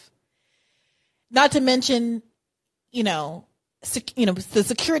stuff. Not to mention, the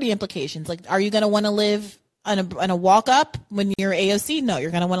security implications. Like, are you going to want to live on a walk up when you're AOC? No,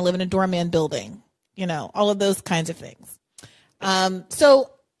 you're going to want to live in a doorman building, all of those kinds of things. I'm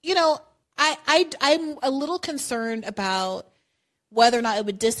a little concerned about whether or not it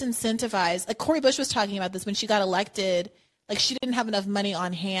would disincentivize. Like Cori Bush was talking about this when she got elected. Like she didn't have enough money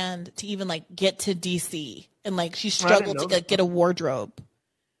on hand to even like get to DC, and like she struggled to get a wardrobe.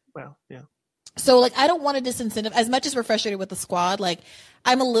 Well, yeah. So like I don't want to disincentive as much as we're frustrated with the squad. Like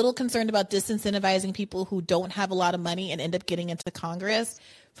I'm a little concerned about disincentivizing people who don't have a lot of money and end up getting into Congress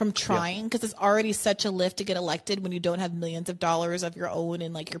from trying, because it's already such a lift to get elected when you don't have millions of dollars of your own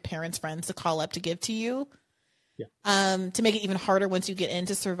and like your parents' friends to call up to give to you. To make it even harder once you get in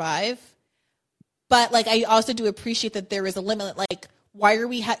to survive. But like I also do appreciate that there is a limit. Like why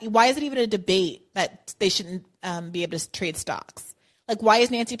is it even a debate that they shouldn't be able to trade stocks? Like why is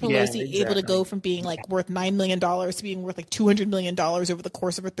Nancy Pelosi able to go from being like worth $9 million to being worth like $200 million over the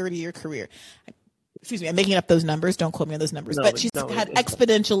course of her 30-year career? Excuse me, I'm making up those numbers. Don't quote me on those numbers. But she's had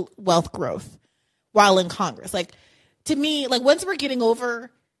exponential wealth growth while in Congress. Like to me, like once we're getting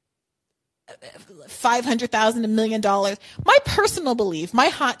over $500,000, $1 million, my personal belief, my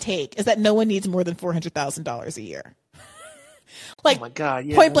hot take is that no one needs more than $400,000 a year. Like, oh my God,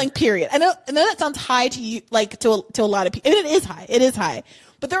 yeah. Point blank, period. I know that sounds high to you, like to a lot of people. And it is high. It is high.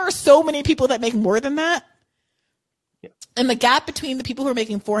 But there are so many people that make more than that. Yeah. And the gap between the people who are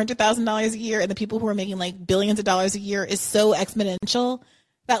making $400,000 a year and the people who are making like billions of dollars a year is so exponential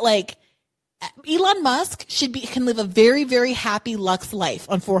that like Elon Musk can live a very, very happy Lux life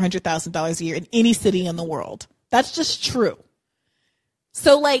on $400,000 a year in any city in the world. That's just true.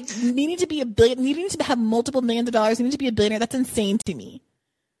 So like needing to have multiple millions of dollars, needing to be a billionaire, that's insane to me.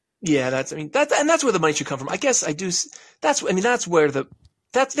 Yeah, that's where the money should come from. I guess that's where they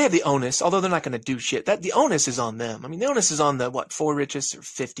have the onus, although they're not going to do shit. The onus is on them. I mean, the onus is on the 4 richest or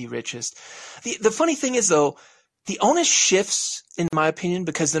 50 richest. The funny thing is though, the onus shifts, in my opinion,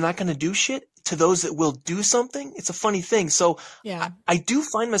 because they're not going to do shit to those that will do something. It's a funny thing. So yeah. I do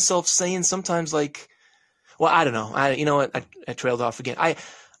find myself saying sometimes like, well, I don't know. I trailed off again. I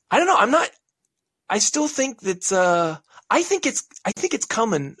don't know. I still think that, I think it's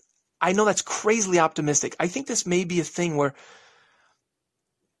coming. I know that's crazily optimistic. I think this may be a thing where,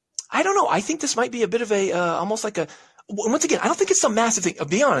 I don't know. I think this might be a bit of a, almost like a, once again, I don't think it's some massive thing. To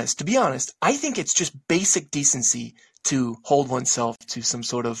be honest, I think it's just basic decency to hold oneself to some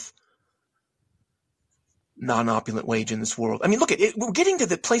sort of non-opulent wage in this world. I mean, look at it. We're getting to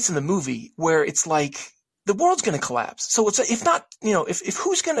the place in the movie where it's like the world's going to collapse. So if not, if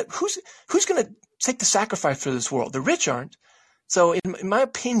who's going to take the sacrifice for this world? The rich aren't. So in my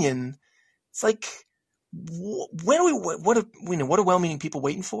opinion, it's like, what are well-meaning people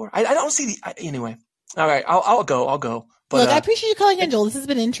waiting for? I don't see anyway. All right, I'll go. But, look, I appreciate you calling in, Joel. This has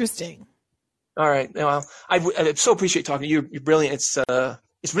been interesting. All right. Well, I so appreciate talking to you. You're brilliant.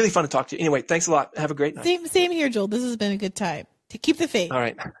 It's really fun to talk to you. Anyway, thanks a lot. Have a great night. Same here, Joel. This has been a good time. To keep the faith. All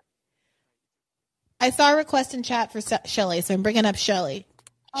right. I saw a request in chat for Shelly, so I'm bringing up Shelly.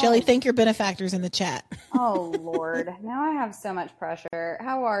 Shelly, thank your benefactors in the chat. Oh, Lord. Now I have so much pressure.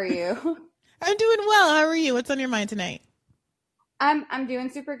 How are you? I'm doing well. How are you? What's on your mind tonight? I'm doing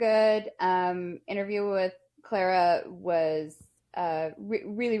super good. Interview with Clara was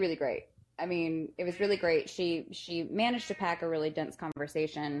really, really great. I mean, it was really great. She managed to pack a really dense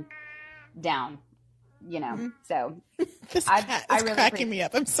conversation down, Mm-hmm. So this cat is really cracking me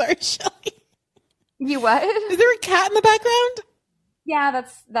up. I'm sorry, Shelly. You what? Is there a cat in the background? Yeah,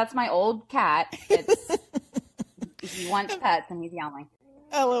 that's my old cat. He wants pets and he's yowling.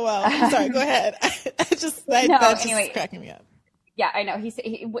 LOL. I'm sorry. Go ahead. That's just cracking me up. Yeah, I know.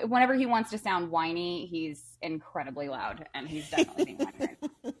 He whenever he wants to sound whiny, he's incredibly loud, and he's definitely being whiny right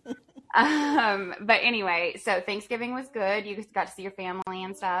now. But anyway, so Thanksgiving was good. You got to see your family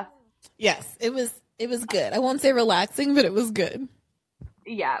and stuff. Yes, it was good. I won't say relaxing, but it was good.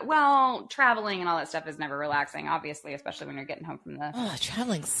 Yeah, well, traveling and all that stuff is never relaxing, obviously, especially when you're getting home from the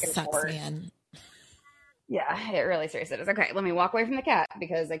Traveling sucks, airport. man. Yeah, it really seriously does. Okay, let me walk away from the cat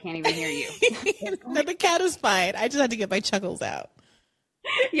because I can't even hear you. No, the cat is fine. I just had to get my chuckles out.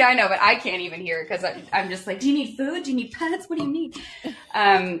 Yeah, I know, but I can't even hear because I'm just like, do you need food? Do you need pets? What do you need?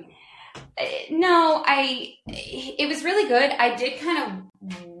 No, it was really good. I did kind of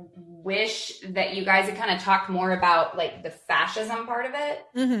wish that you guys had kind of talked more about like the fascism part of it.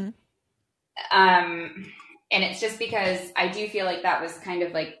 Mm-hmm. And it's just because I do feel like that was kind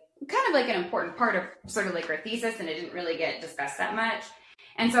of like an important part of sort of like her thesis, and it didn't really get discussed that much.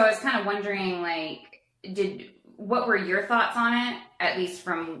 And so I was kind of wondering, like, what were your thoughts on it, at least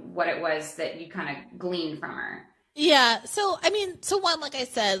from what it was that you kind of gleaned from her? Yeah. So, I mean, one, like I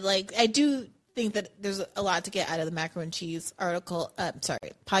said, like, I do think that there's a lot to get out of the Macaroni and Cheese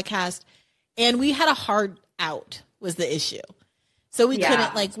podcast. And we had a hard out was the issue. So we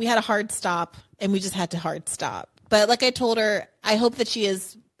couldn't, like, we had a hard stop, and we just had to hard stop. But like I told her, I hope that she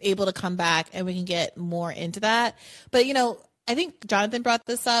is able to come back and we can get more into that. But, you know, I think Jonathan brought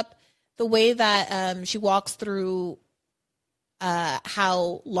this up, the way that she walks through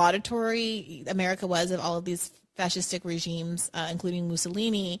how laudatory America was of all of these fascistic regimes, including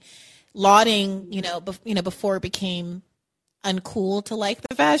Mussolini, lauding, before it became uncool to like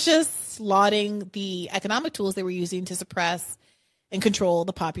the fascists, lauding the economic tools they were using to suppress and control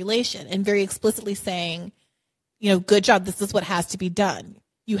the population, and very explicitly saying, good job, this is what has to be done.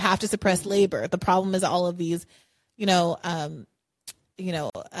 You have to suppress labor. The problem is all of these,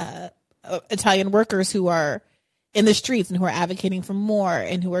 Italian workers who are in the streets and who are advocating for more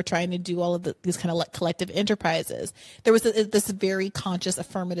and who are trying to do all of these kind of collective enterprises. There was this very conscious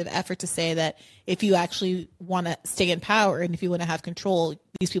affirmative effort to say that if you actually want to stay in power and if you want to have control,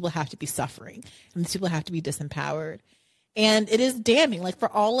 these people have to be suffering and these people have to be disempowered. And it is damning, like, for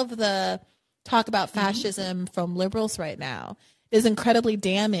all of the talk about fascism from liberals right now, it is incredibly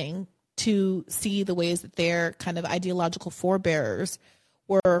damning to see the ways that their kind of ideological forebearers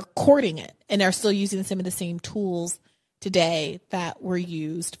were courting it and are still using some of the same tools today that were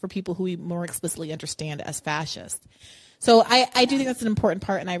used for people who we more explicitly understand as fascists. So I do think that's an important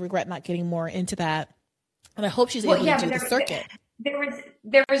part, and I regret not getting more into that. And I hope she's able to do the circuit.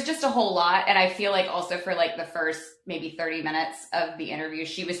 There was just a whole lot, and I feel like also for like the first maybe 30 minutes of the interview,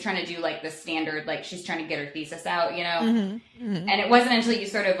 she was trying to do like the standard, like she's trying to get her thesis out, And it wasn't until you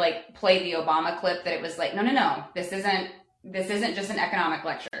sort of like play the Obama clip that it was like, no, this isn't just an economic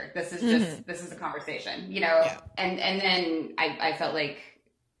lecture. This is just this is a conversation, Yeah. And then I felt like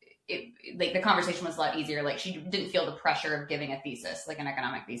the conversation was a lot easier. Like she didn't feel the pressure of giving a thesis, like an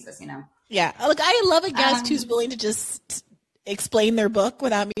economic thesis, Yeah, look, I love a guest who's willing to just explain their book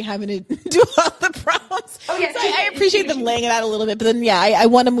without me having to do all the prompts. Oh yeah, so I appreciate them laying it out a little bit, but then I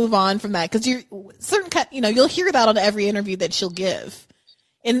want to move on from that because you'll hear that on every interview that she'll give.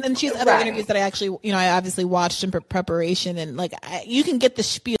 And then she has other interviews that I actually, I obviously watched in preparation, and like you can get the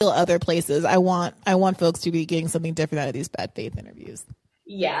spiel other places. I want folks to be getting something different out of these bad faith interviews.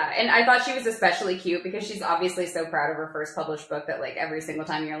 Yeah, and I thought she was especially cute because she's obviously so proud of her first published book that like every single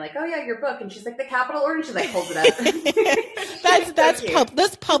time you're like, oh yeah, your book, and she's like the Capitol Order, and she like holds it up.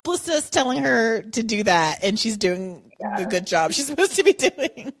 that's publicist telling her to do that, and she's doing the good job she's supposed to be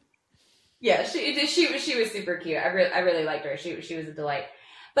doing. Yeah, she was super cute. I really liked her. She was a delight.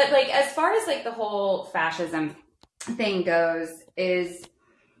 But like as far as like the whole fascism thing goes, is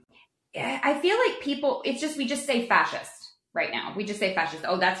I feel like people, we just say fascist. Right now, we just say fascist.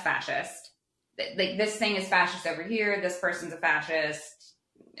 Oh, that's fascist. Like this thing is fascist over here. This person's a fascist.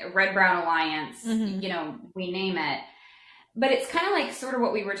 Red Brown Alliance. We name it. But it's kind of like sort of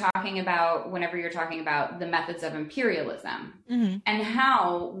what we were talking about whenever you're talking about the methods of imperialism and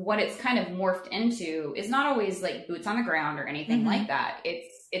how what it's kind of morphed into is not always like boots on the ground or anything like that.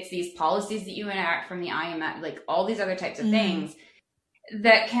 It's these policies that you enact from the IMF, like all these other types of things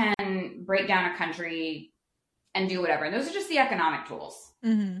that can break down a country and do whatever. And those are just the economic tools,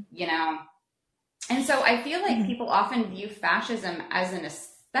 And so I feel like people often view fascism as an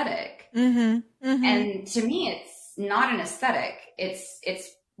aesthetic. And to me, it's not an aesthetic. It's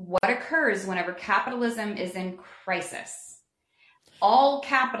what occurs whenever capitalism is in crisis. All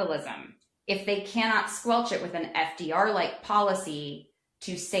capitalism, if they cannot squelch it with an FDR-like policy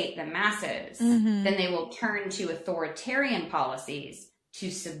to sate the masses, then they will turn to authoritarian policies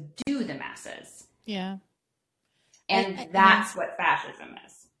to subdue the masses. Yeah. And that's what fascism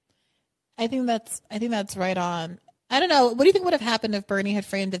is. I think that's right on. I don't know. What do you think would have happened if Bernie had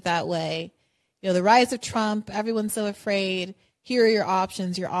framed it that way? The rise of Trump, everyone's so afraid. Here are your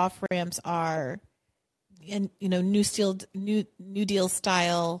options. Your off-ramps are New Deal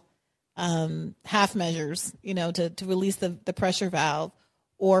style half measures, to release the pressure valve,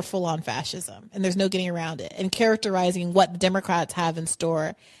 or full on fascism. And there's no getting around it. And characterizing what the Democrats have in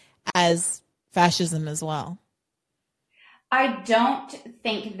store as fascism as well. I don't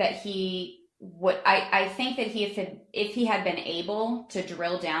think that he would. I think that if he had been able to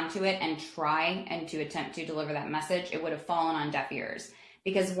drill down to it and try and to attempt to deliver that message, it would have fallen on deaf ears.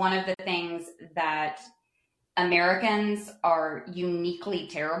 Because one of the things that Americans are uniquely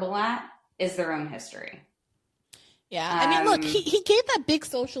terrible at is their own history. Yeah. I mean, look, he gave that big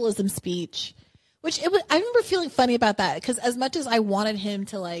socialism speech, which I remember feeling funny about that, because as much as I wanted him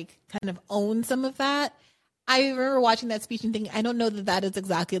to like kind of own some of that, I remember watching that speech and thinking, I don't know that is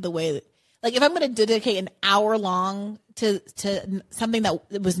exactly the way that, like, if I'm going to dedicate an hour long to something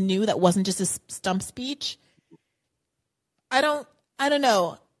that was new, that wasn't just a stump speech, I don't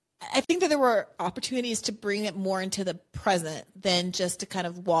know. I think that there were opportunities to bring it more into the present than just to kind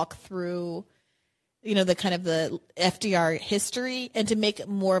of walk through, the kind of the FDR history, and to make it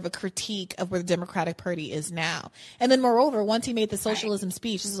more of a critique of where the Democratic Party is now. And then moreover, once he made the socialism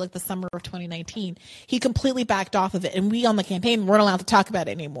speech, this is like the summer of 2019, he completely backed off of it. And we on the campaign weren't allowed to talk about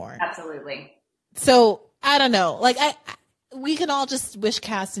it anymore. Absolutely. So I don't know. Like we can all just wish,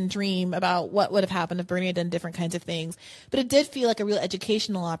 cast, and dream about what would have happened if Bernie had done different kinds of things. But it did feel like a real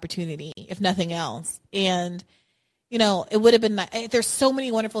educational opportunity, if nothing else. And it would have been, there's so many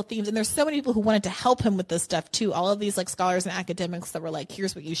wonderful themes, and there's so many people who wanted to help him with this stuff too. All of these like scholars and academics that were like,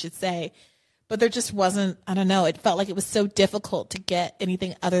 here's what you should say. But there just wasn't, I don't know. It felt like it was so difficult to get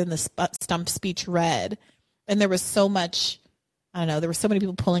anything other than the stump speech read. And there was so much, I don't know, there were so many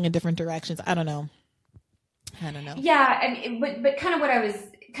people pulling in different directions. I don't know. Yeah. And, but kind of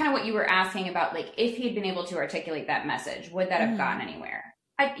what you were asking about, like, if he had been able to articulate that message, would that have gotten anywhere?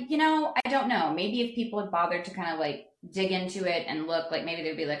 I don't know. Maybe if people had bothered to kind of like dig into it and look, like maybe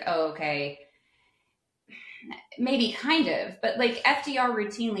they'd be like, oh, okay, maybe kind of. But like FDR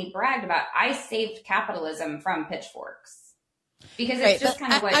routinely bragged about, I saved capitalism from pitchforks. Because it's just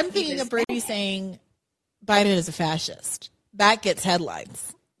kind of like, I'm thinking of Brady saying Biden is a fascist. That gets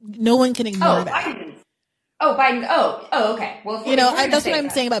headlines. No one can ignore that. Biden. Oh, okay. Well, that's what I'm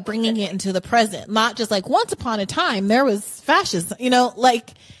saying about bringing it into the present, not just like once upon a time there was fascism.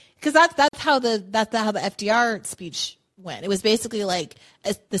 Because that's how the FDR speech went. It was basically like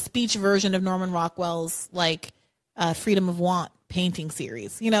the speech version of Norman Rockwell's like Freedom of Want painting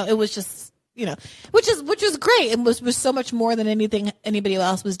series. It was just which was great and was so much more than anything anybody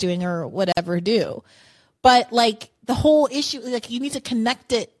else was doing or whatever do. But like the whole issue, like you need to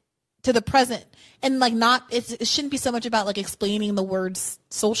connect it to the present, and like it shouldn't be so much about like explaining the words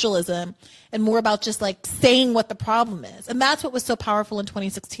socialism and more about just like saying what the problem is. And that's what was so powerful in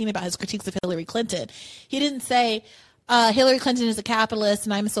 2016 about his critiques of Hillary Clinton. He didn't say Hillary Clinton is a capitalist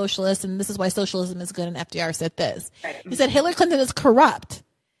and I'm a socialist and this is why socialism is good and FDR said this. Right. He said Hillary Clinton is corrupt.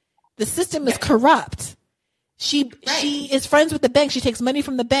 The system is corrupt. She is friends with the banks. She takes money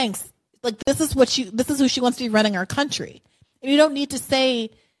from the banks. Like this is who she wants to be running our country. And you don't need to say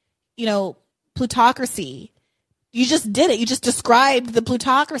plutocracy. You just did it. You just described the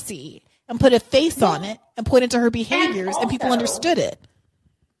plutocracy and put a face on it and pointed to her behaviors, and people understood it.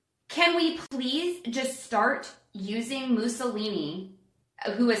 Can we please just start using Mussolini,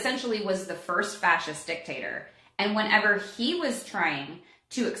 who essentially was the first fascist dictator, and whenever he was trying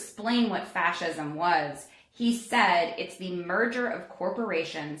to explain what fascism was, he said it's the merger of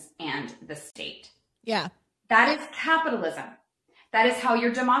corporations and the state. Yeah. That is capitalism. That is how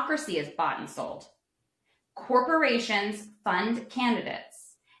your democracy is bought and sold. Corporations fund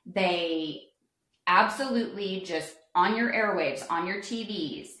candidates. They absolutely just, on your airwaves, on your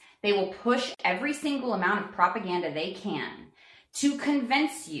TVs, they will push every single amount of propaganda they can to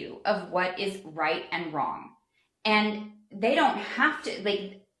convince you of what is right and wrong. And they don't have to,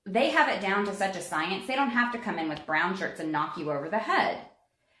 like, they have it down to such a science, they don't have to come in with brown shirts and knock you over the head.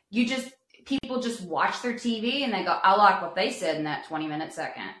 People just watch their TV and they go, I like what they said in that 20-minute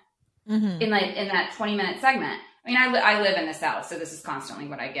second. Mm-hmm. In that 20-minute segment. I mean, I live in the South, so this is constantly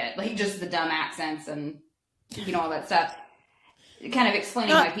what I get. Like, just the dumb accents and, all that stuff. Kind of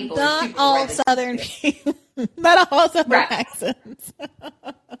explaining why people are super all Southern people. Not all Southern accents.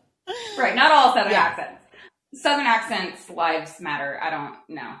 Right, not all Southern accents. Southern accents, lives matter. Don't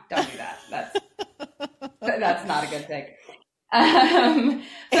do that. That's not a good thing. But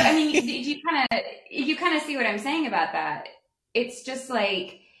I mean, you kind of see what I'm saying about that. It's just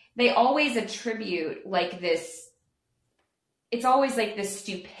like they always attribute like this. It's always like this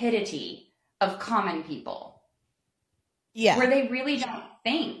stupidity of common people. Yeah. Where they really don't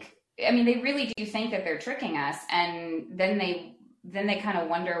think I mean, they really do think that they're tricking us, and then they kind of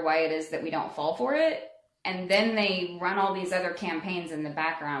wonder why it is that we don't fall for it. And then they run all these other campaigns in the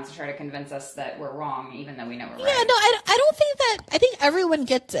background to try to convince us that we're wrong, even though we know we're right. Yeah, no, I don't think that. I think everyone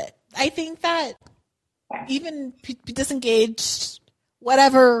gets it. I think that even disengaged,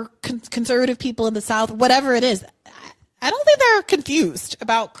 whatever conservative people in the South, whatever it is, I don't think they're confused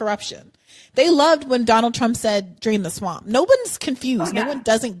about corruption. They loved when Donald Trump said "drain the swamp." No one's confused. No one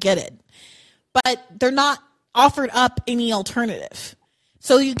doesn't get it, but they're not offered up any alternative.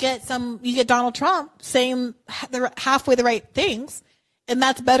 So you get Donald Trump saying halfway the right things, and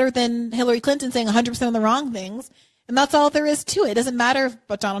that's better than Hillary Clinton saying 100% of the wrong things. And that's all there is to it. It doesn't matter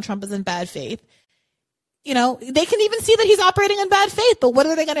if Donald Trump is in bad faith. You know, they can even see that he's operating in bad faith, but what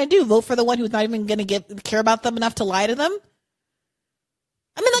are they going to do? Vote for the one who's not even going to care about them enough to lie to them?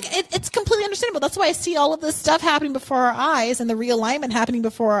 I mean, like, it's completely understandable. That's why I see all of this stuff happening before our eyes and the realignment happening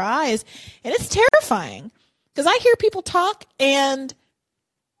before our eyes. And it's terrifying because I hear people talk and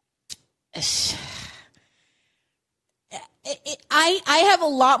I have a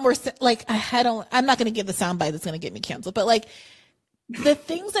lot more, like, I'm not going to give the soundbite that's going to get me canceled, but like the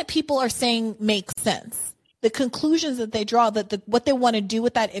things that people are saying make sense. The conclusions that they draw, that what they want to do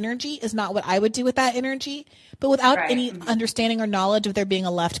with that energy is not what I would do with that energy, but without any understanding or knowledge of there being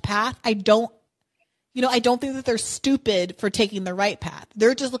a left path, I don't think that they're stupid for taking the right path.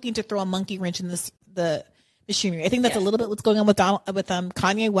 They're just looking to throw a monkey wrench in the machinery. I think that's a little bit what's going on with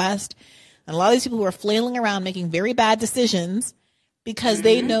Kanye West and a lot of these people who are flailing around making very bad decisions because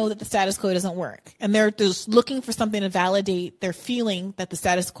they know that the status quo doesn't work. And they're just looking for something to validate their feeling that the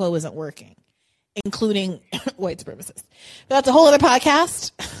status quo isn't working, including white supremacists. But that's a whole other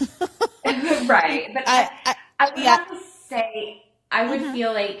podcast. Right. But I would have to say, I would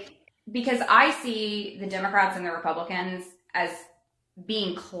feel like, because I see the Democrats and the Republicans as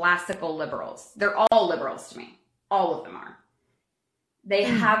being classical liberals. They're all liberals to me. All of them are. They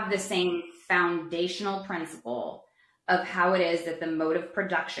have the same foundational principle of how it is that the mode of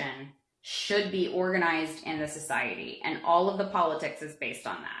production should be organized in the society. And all of the politics is based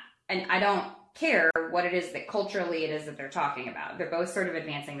on that. And I don't care what it is that culturally it is that they're talking about. They're both sort of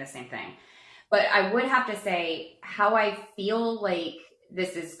advancing the same thing. But I would have to say how I feel like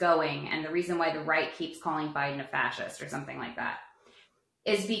this is going, and the reason why the right keeps calling Biden a fascist or something like that,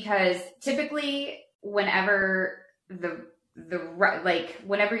 is because typically whenever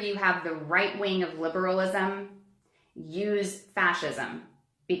whenever you have the right wing of liberalism use fascism,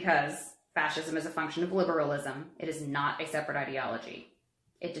 because fascism is a function of liberalism, it is not a separate ideology.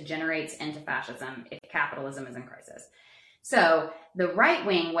 It degenerates into fascism if capitalism is in crisis. So the right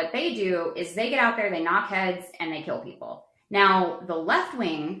wing, what they do is they get out there, they knock heads, and they kill people. Now, the left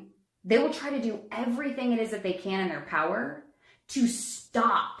wing, they will try to do everything it is that they can in their power to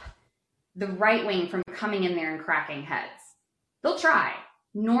stop the right wing from coming in there and cracking heads. They'll try.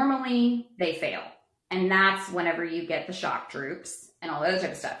 Normally, they fail. And that's whenever you get the shock troops and all that other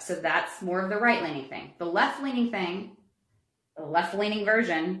type of stuff. So that's more of the right-leaning thing. The left-leaning thing, the left-leaning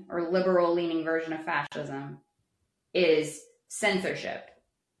version or liberal-leaning version of fascism is censorship,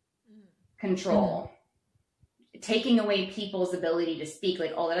 control, taking away people's ability to speak,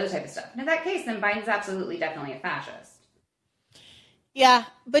 like all that other type of stuff. And in that case, then Biden's absolutely, definitely a fascist. Yeah,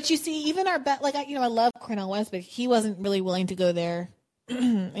 but you see, even I love Cornel West, but he wasn't really willing to go there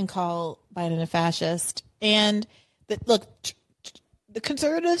and call Biden a fascist. And the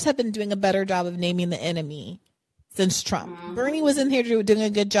conservatives have been doing a better job of naming the enemy since Trump. Bernie was in here doing a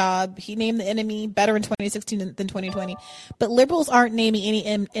good job. He named the enemy better in 2016 than 2020. But liberals aren't naming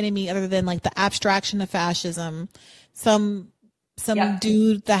any enemy other than like the abstraction of fascism. Some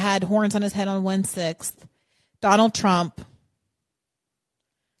dude that had horns on his head on 1/6, Donald Trump.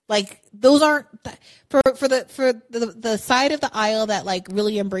 Like those aren't for the side of the aisle that like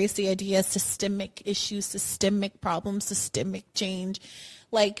really embrace the idea of systemic issues, systemic problems, systemic change.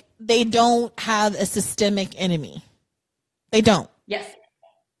 Like they don't have a systemic enemy. They don't. Yes.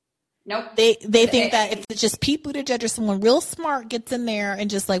 Nope. They think that if it's just Pete Buttigieg or someone real smart gets in there and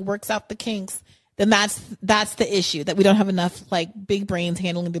just like works out the kinks, then that's the issue, that we don't have enough like big brains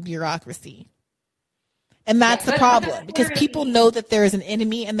handling the bureaucracy. And that's the problem, because people know that there is an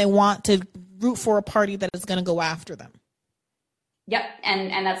enemy and they want to root for a party that is going to go after them. Yep,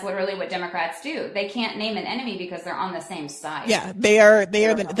 and that's literally what Democrats do. They can't name an enemy because they're on the same side. Yeah, they are.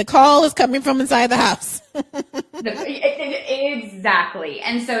 The call is coming from inside the house. Exactly.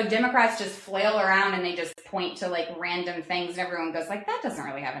 And so Democrats just flail around and they just point to like random things, and everyone goes like, that doesn't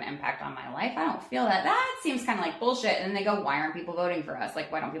really have an impact on my life. I don't feel that. That seems kind of like bullshit. And then they go, why aren't people voting for us?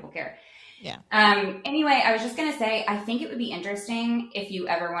 Like, why don't people care? Yeah. Anyway, I was just going to say, I think it would be interesting if you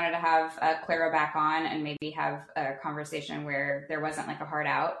ever wanted to have Clara back on and maybe have a conversation where there wasn't like a hard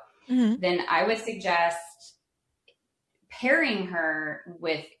out. Mm-hmm. Then I would suggest pairing her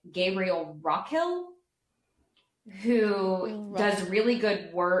with Gabriel Rockhill, who does really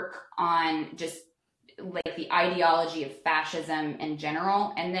good work on just like the ideology of fascism in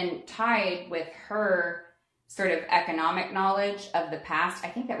general, and then tied with her sort of economic knowledge of the past. I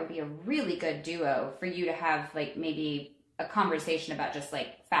think that would be a really good duo for you to have, like maybe a conversation about just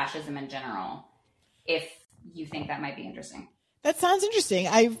like fascism in general, if you think that might be interesting. That sounds interesting.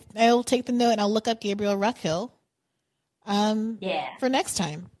 I'll take the note and I'll look up Gabriel Rockhill for next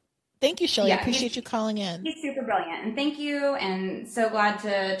time. Thank you, Shelley. I appreciate you calling in. He's super brilliant. And thank you. And so glad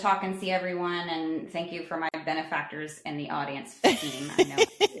to talk and see everyone. And thank you for my benefactors in the audience team. I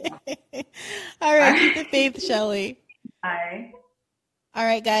know. All right. Keep the faith, Shelley. Bye. All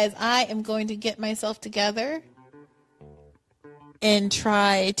right, guys. I am going to get myself together and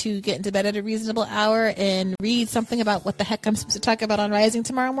try to get into bed at a reasonable hour and read something about what the heck I'm supposed to talk about on Rising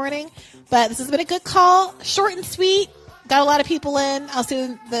tomorrow morning. But this has been a good call. Short and sweet. Got a lot of people in. I'll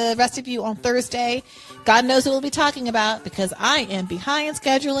see the rest of you on Thursday. God knows what we'll be talking about because I am behind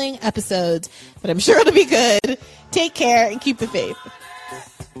scheduling episodes, but I'm sure it'll be good. Take care and keep the faith.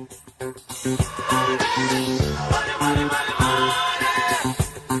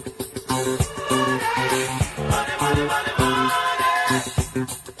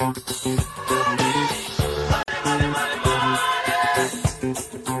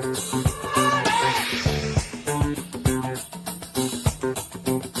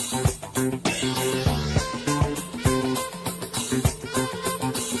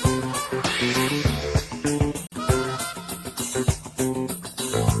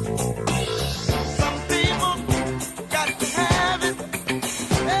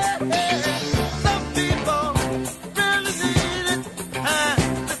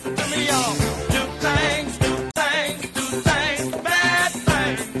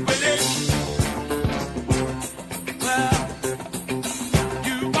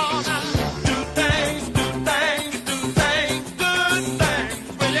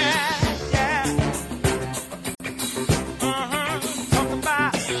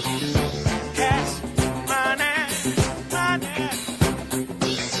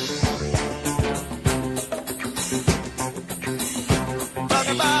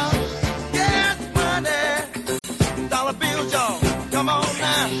 Dollar bills, y'all. Come on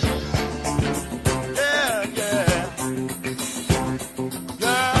now.